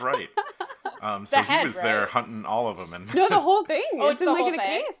 That's right. So The he head, was there right? hunting all of them, and No, the whole thing. Oh, it's it's in the like in whole a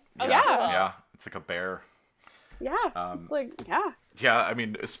thing? case. Oh, yeah. cool. yeah, it's like a bear. Yeah. Um, It's like, yeah. Yeah, I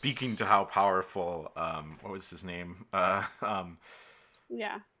mean, speaking to how powerful, what was his name?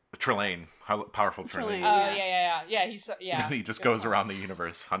 Yeah. Trelane, how powerful Trelane Trelane. Oh, is. yeah. He's yeah. he just good goes point. around the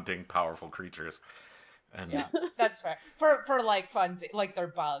universe hunting powerful creatures. And Yeah, that's fair. For like funsies, like they're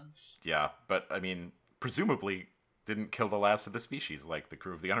bugs. yeah, but I mean, presumably didn't kill the last of the species like the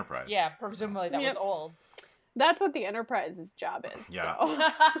crew of the Enterprise. Yeah, presumably that Yep. was old. That's what the Enterprise's job is. Yeah. So.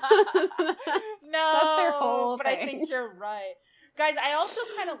 No, That's their whole but I thing. think you're right, guys. I also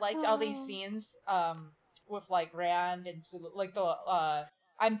kind of liked all these scenes with like Rand and like the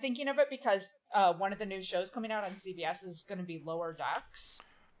I'm thinking of it because one of the new shows coming out on CBS is going to be Lower Decks,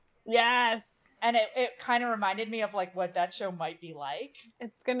 Yes. and it kind of reminded me of like what that show might be like.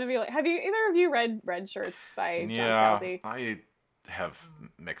 It's gonna be like. Have you either of you read Red Shirts by John Yeah, Scalzi? I have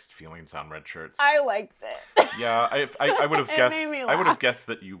mixed feelings on red shirts. I liked it. Yeah, I would have It guessed. made me I would laugh. have guessed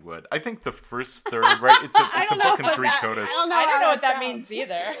that you would. I think the first third, right? It's I a don't know book in what 3 that- codas. I don't know, I don't how know what that sounds. means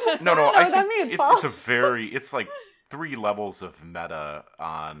either. No, I don't know what that think means, it's it's like 3 levels of meta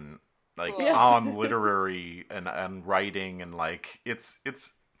on like Yes. on literary and writing and like it's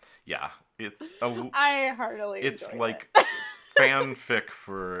I heartily. it's enjoyed like it. fanfic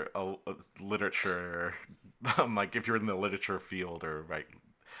for a literature like if you're in the literature field or right.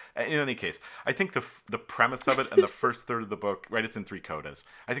 In any case, I think the premise of it and the first third of the book, right, it's in 3 codas.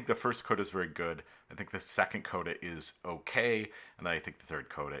 I think the first coda is very good. I think the second coda is okay, and I think the third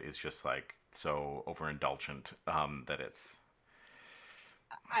coda is just like so overindulgent that it's.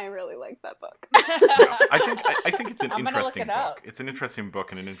 I really liked that book. Yeah, I think it's an I'm gonna look interesting it book. up. It's an interesting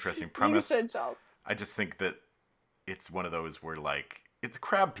book and an interesting You premise. should, Charles. I just think that it's one of those where like it's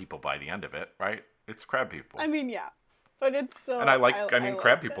crab people by the end of it, right? It's crab people. I mean, yeah, but it's still. And I mean,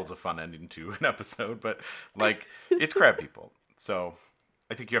 crab liked it. people's a fun ending to an episode, but like it's crab people. So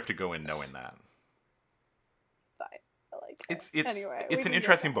I think you have to go in knowing that. Fine. I like it. It's Anyway, we it's can an go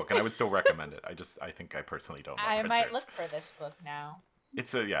interesting back. book, and I would still recommend it. I think I personally don't. Love I red might shirts. look for this book now.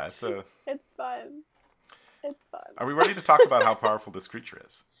 It's a. It's fun. It's fun. Are we ready to talk about how powerful this creature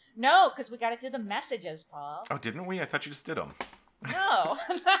is? No, because we got to do the messages, Paul. Oh, didn't we? I thought you just did them. No.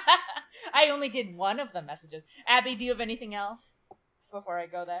 I only did one of the messages. Abby, do you have anything else before I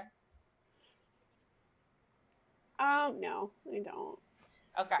go there? No, I don't.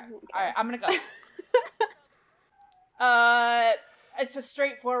 Okay. All right, I'm going to go. It's a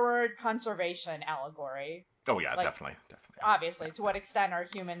straightforward conservation allegory. Oh yeah, Like, definitely. Obviously, to what extent are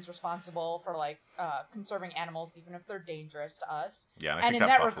humans responsible for conserving animals, even if they're dangerous to us? Yeah, and I And think in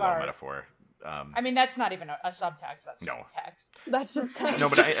that that buffalo regard- metaphor. I mean, that's not even a subtext. That's just No. text. That's just text. No,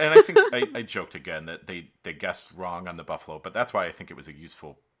 but I think I joked again that they guessed wrong on the buffalo, but that's why I think it was a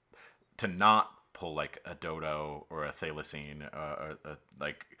useful to not pull like a dodo or a thylacine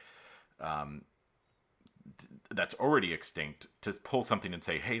that's already extinct, to pull something and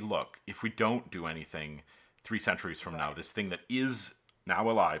say, hey, look, if we don't do anything 3 centuries from now, this thing that is now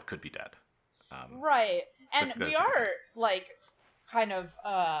alive could be dead. Right. So And we that's- are, kind of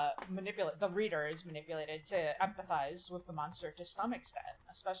the reader is manipulated to empathize with the monster to some extent,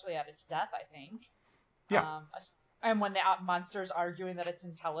 especially at its death, I think. Yeah. And when the monster's arguing that it's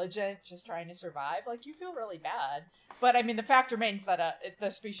intelligent, just trying to survive, you feel really bad. But, I mean, the fact remains that the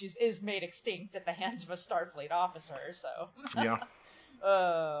species is made extinct at the hands of a Starfleet officer, so... Yeah.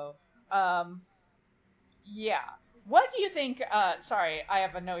 Yeah. What do you think, sorry, I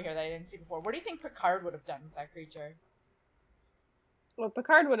have a note here that I didn't see before. What do you think Picard would have done with that creature? Well,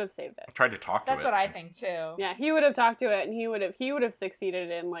 Picard would have saved it. Tried to talk to it. That's what I think, too. Yeah, he would have talked to it, and he would have succeeded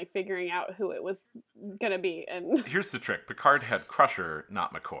in figuring out who it was gonna be. And Here's the trick: Picard had Crusher,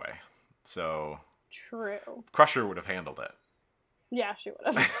 not McCoy, so true. Crusher would have handled it. Yeah, she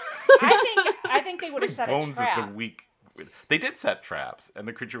would have. I think they would have set a Bones trap. is a weak. They did set traps, and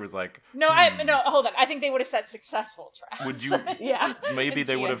the creature was like, No, hold on. I think they would have set successful traps. Would you? Yeah. Maybe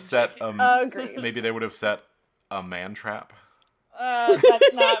they would have TNG. set. Agreed. Maybe they would have set a man trap.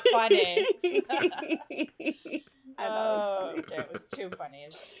 That's not funny. I thought it was funny. It was too funny.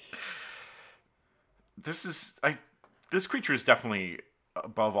 This creature is definitely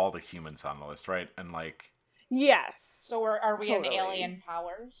above all the humans on the list, right? And Yes. So are we Totally. in alien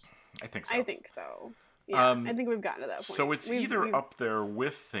powers? I think so. I think so. Yeah, Um, I think we've gotten to that point. So it's We've- either we've- up there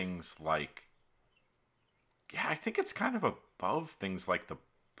with things like, yeah, I think it's kind of above things like the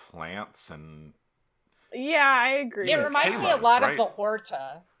plants and, Yeah, I agree. It Even reminds me a Kalos, lot right? of the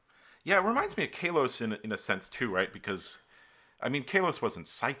Horta. yeah, it reminds me of Kalos in a sense too, right? Because, I mean, Kalos wasn't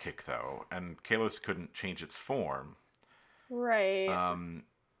psychic though, and Kalos couldn't change its form. Right.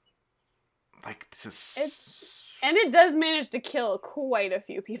 And it does manage to kill quite a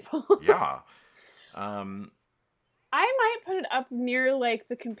few people. yeah. I might put it up near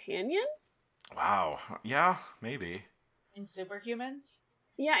the companion. Wow. Yeah, maybe. In Superhumans?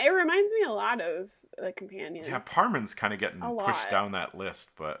 Yeah, it reminds me a lot of the companion. Yeah, Parman's kind of getting A pushed lot. down that list,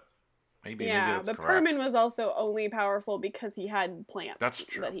 but maybe that's but correct. Perman was also only powerful because he had plants That's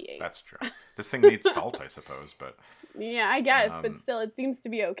true. that he ate. That's true. This thing needs salt, I suppose, but Yeah, I guess, Um, but still, it seems to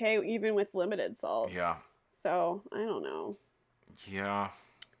be okay even with limited salt. yeah. So, I don't know. Yeah.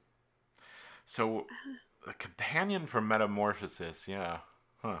 So, the companion for Metamorphosis, yeah.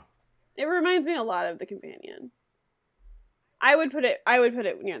 Huh. It reminds me a lot of the companion. I would put it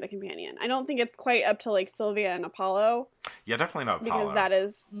near the companion. I don't think it's quite up to Sylvia and Apollo Yeah, definitely not Apollo. because that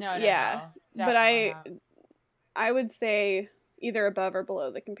is No. yeah. No, But definitely not. I would say either above or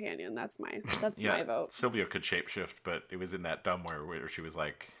below the companion. That's my yeah, my vote. Sylvia could shapeshift, but it was in that dumb where she was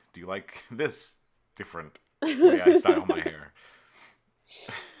like, do you like this different way I style my hair?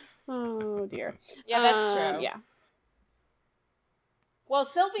 Oh dear. Yeah, that's true. Yeah. Well,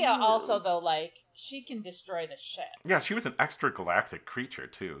 Sylvia I don't know. also, though, she can destroy the ship. Yeah, she was an extragalactic creature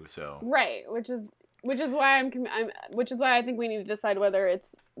too, so Right, which is why which is why I think we need to decide whether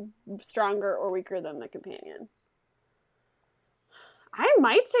it's stronger or weaker than the companion. I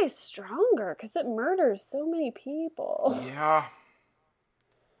might say stronger because it murders so many people, yeah.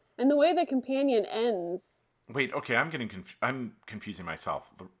 and the way the companion ends. Wait, okay, I'm confusing myself.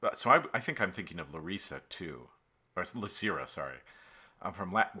 So I think I'm thinking of Larissa too, or Lysira, sorry.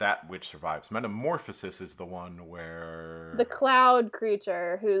 From That Which Survives. Metamorphosis is the one where The cloud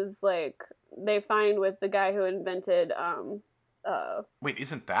creature who's they find with the guy who invented Wait,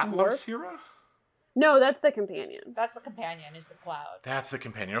 isn't that Morph? Lysira? no, that's the companion. That's the companion, is the cloud. That's the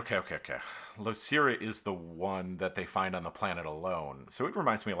companion. Okay. Lysira is the one that they find on the planet alone. So it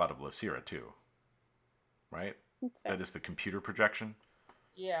reminds me a lot of Lysira too. Right? That's fair. That is the computer projection.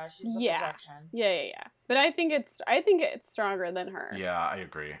 Yeah, she's the Yeah. projection. Yeah. But I think it's stronger than her. Yeah, I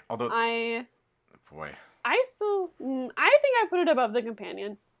agree. Although I boy, I think I put it above the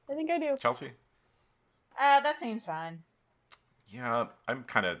companion. I think I do. Chelsea? That seems fine. Yeah, I'm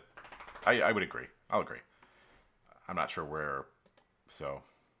kind of... I would agree. I'll agree. I'm not sure where, so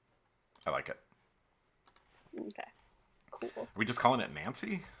I like it. Okay. Cool. Are we just calling it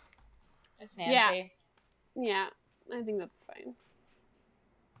Nancy? It's Nancy. Yeah, I think that's fine.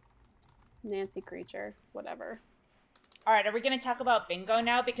 Nancy Creature, whatever. All right, are we going to talk about bingo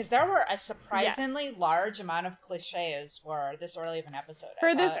now? Because there were a surprisingly large amount of cliches for this early of an episode.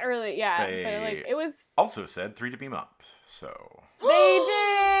 For this early, yeah. They but like, it was... also said 3 to beam up, so... They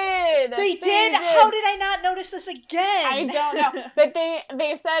did! They did? How did I not notice this again? I don't know. But they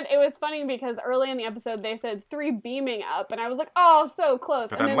said, it was funny because early in the episode they said 3 beaming up, and I was like, oh, so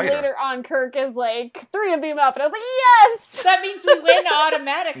close. But and then then later later on, Kirk is like, 3 to beam up, and I was like, yes! That means we win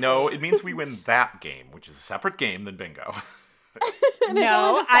automatically. No, it means we win that game, which is a separate game than bingo.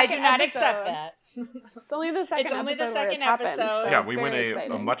 No, I do not accept that. It's only the second It's only the episode where second it happens, episode. so Yeah, it's we win very a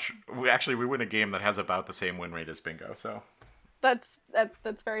exciting. much... we win a game that has about the same win rate as bingo, so... That's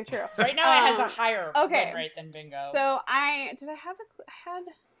very true. Right now it has a higher win rate than bingo. So I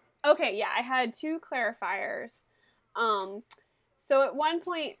had 2 clarifiers. So at one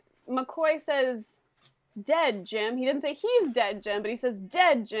point McCoy says dead Jim. He didn't say he's dead Jim, but he says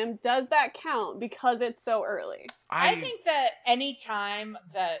dead Jim. Does that count because it's so early? I think that any time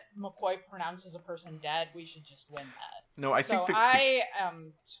that McCoy pronounces a person dead, we should just win that. No, I think I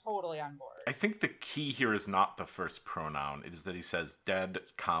am totally on board. I think the key here is not the first pronoun. It is that he says dead,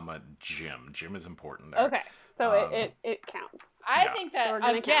 comma, Jim. Jim is important there. Okay, so it counts. I think that, So we're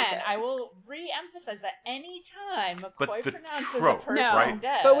gonna again, count it. I will re-emphasize that any time But McCoy the pronounces trope, a person right?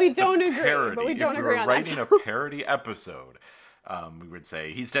 dead. But we The don't agree. parody, But we don't if agree we on were that. writing a parody episode, we would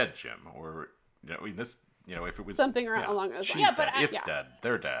say he's dead, Jim, or if it was Something along those she's lines. Yeah, but dead, it's dead,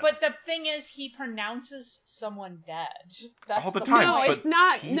 they're dead. But the thing is, he pronounces someone dead. That's All the the time, No, point. but it's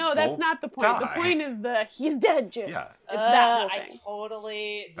not. No, that's people not the point. The die. point is he's dead Jim. Yeah, It's that whole I thing.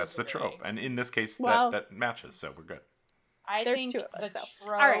 totally that's the disagree. trope, and in this case, Well- that matches, so we're good. I There's think 2 of the us, so.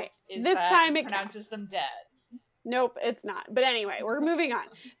 trope All right, is this that time he it pronounces them dead. Nope, it's not. But anyway, we're moving on.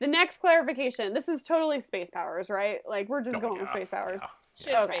 The next clarification. This is totally space powers, right? Like, we're just Oh, going with yeah, space powers. yeah. She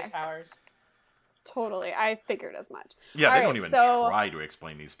has Okay. space powers. Totally. I figured as much. Yeah, All they right, don't even so- try to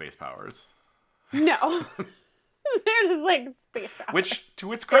explain these space powers. No. They're just like space powers. Which,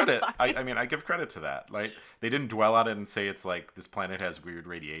 to its credit, fine. I give credit to that. Like, they didn't dwell on it and say it's like this planet has weird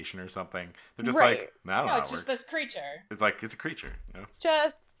radiation or something. They're just Right. like, I don't know No, how it's it just works. this creature. It's like it's a creature, It's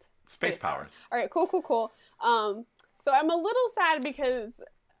just Space powers. All right, cool. So I'm a little sad because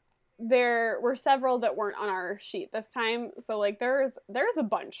there were several that weren't on our sheet this time. So like there's a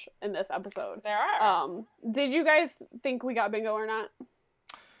bunch in this episode. There are. Did you guys think we got bingo or not?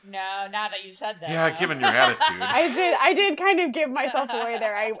 No, now that you said that. Yeah, no. given your attitude. I did kind of give myself away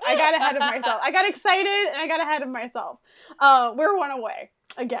there. I got ahead of myself. I got excited and I got ahead of myself. We're 1 away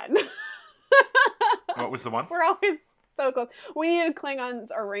again. What was the one? We're always so close. We needed Klingons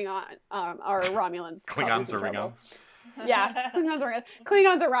or or Romulans. causing Klingons some or trouble. Ringons? Yeah,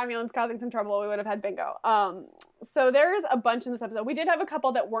 Klingons or Romulans causing some trouble. We would have had bingo. So there's a bunch in this episode. We did have a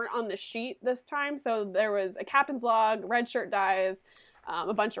couple that weren't on the sheet this time. So there was a captain's log, red shirt dies,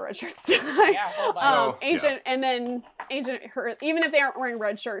 a bunch of red shirts die. Yeah, a whole bunch. Ancient, and then Ancient Earth. Even if they aren't wearing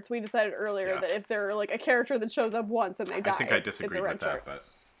red shirts, we decided earlier Yeah. that if they're like a character that shows up once and they die, I think I it's disagreed a red with that, shirt. but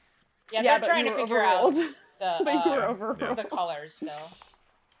Yeah, Yeah, they're but trying you to were figure out overruled. the, But you were overruled. the colors still.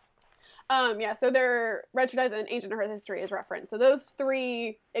 So their Red Shirt Dies and Ancient Earth History is referenced. So those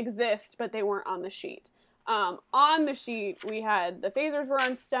 3 exist, but they weren't on the sheet. On the sheet, we had the phasers were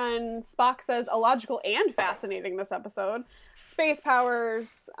on stun. Spock says illogical and fascinating this episode. Space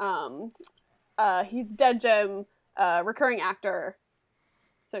powers. He's dead Jim. Recurring actor.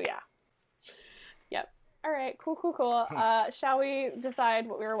 So yeah. Yep. All right. Cool. Shall we decide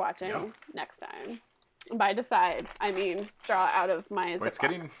what we were watching Yeah. next time? And by decide, I mean draw out of my Boy, it's Ziploc.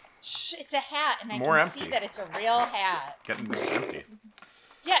 getting Shh, it's a hat, and I More can empty. see that it's a real hat. empty.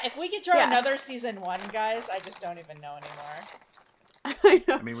 Yeah, if we could draw Yeah. another season 1, guys, I just don't even know anymore. I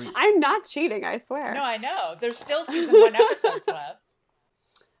know. I mean, I'm not cheating, I swear. No, I know. There's still season 1 episodes left.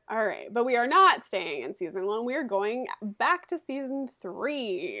 All right, but we are not staying in season 1. We are going back to season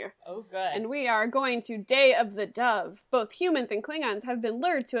 3. Oh, good. And we are going to Day of the Dove. Both humans and Klingons have been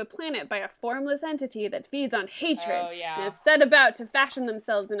lured to a planet by a formless entity that feeds on hatred Oh, yeah. and is set about to fashion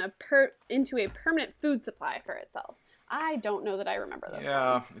themselves into a permanent food supply for itself. I don't know that I remember this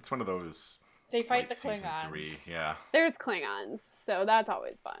yeah, one. it's one of those. They fight like, the season Klingons. 3, yeah. There's Klingons, so that's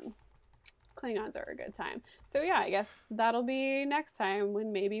always fun. Klingons are a good time. So yeah, I guess that'll be next time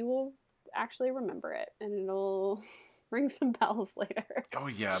when maybe we'll actually remember it, and it'll ring some bells later. Oh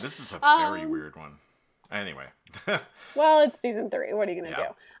yeah, this is a very weird one. Anyway. Well, it's season 3. What are you going to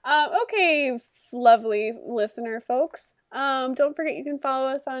Yeah. do? Okay, lovely listener folks. Don't forget you can follow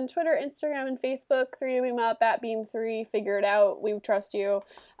us on Twitter, Instagram, and Facebook. 3to Beam Up at Beam3. Figure it out. We trust you.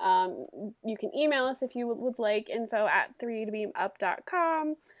 You can email us if you would like, info at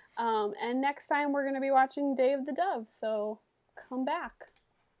 3tobeamup.com. And next time we're going to be watching Day of the Dove. So come back.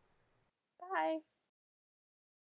 Bye.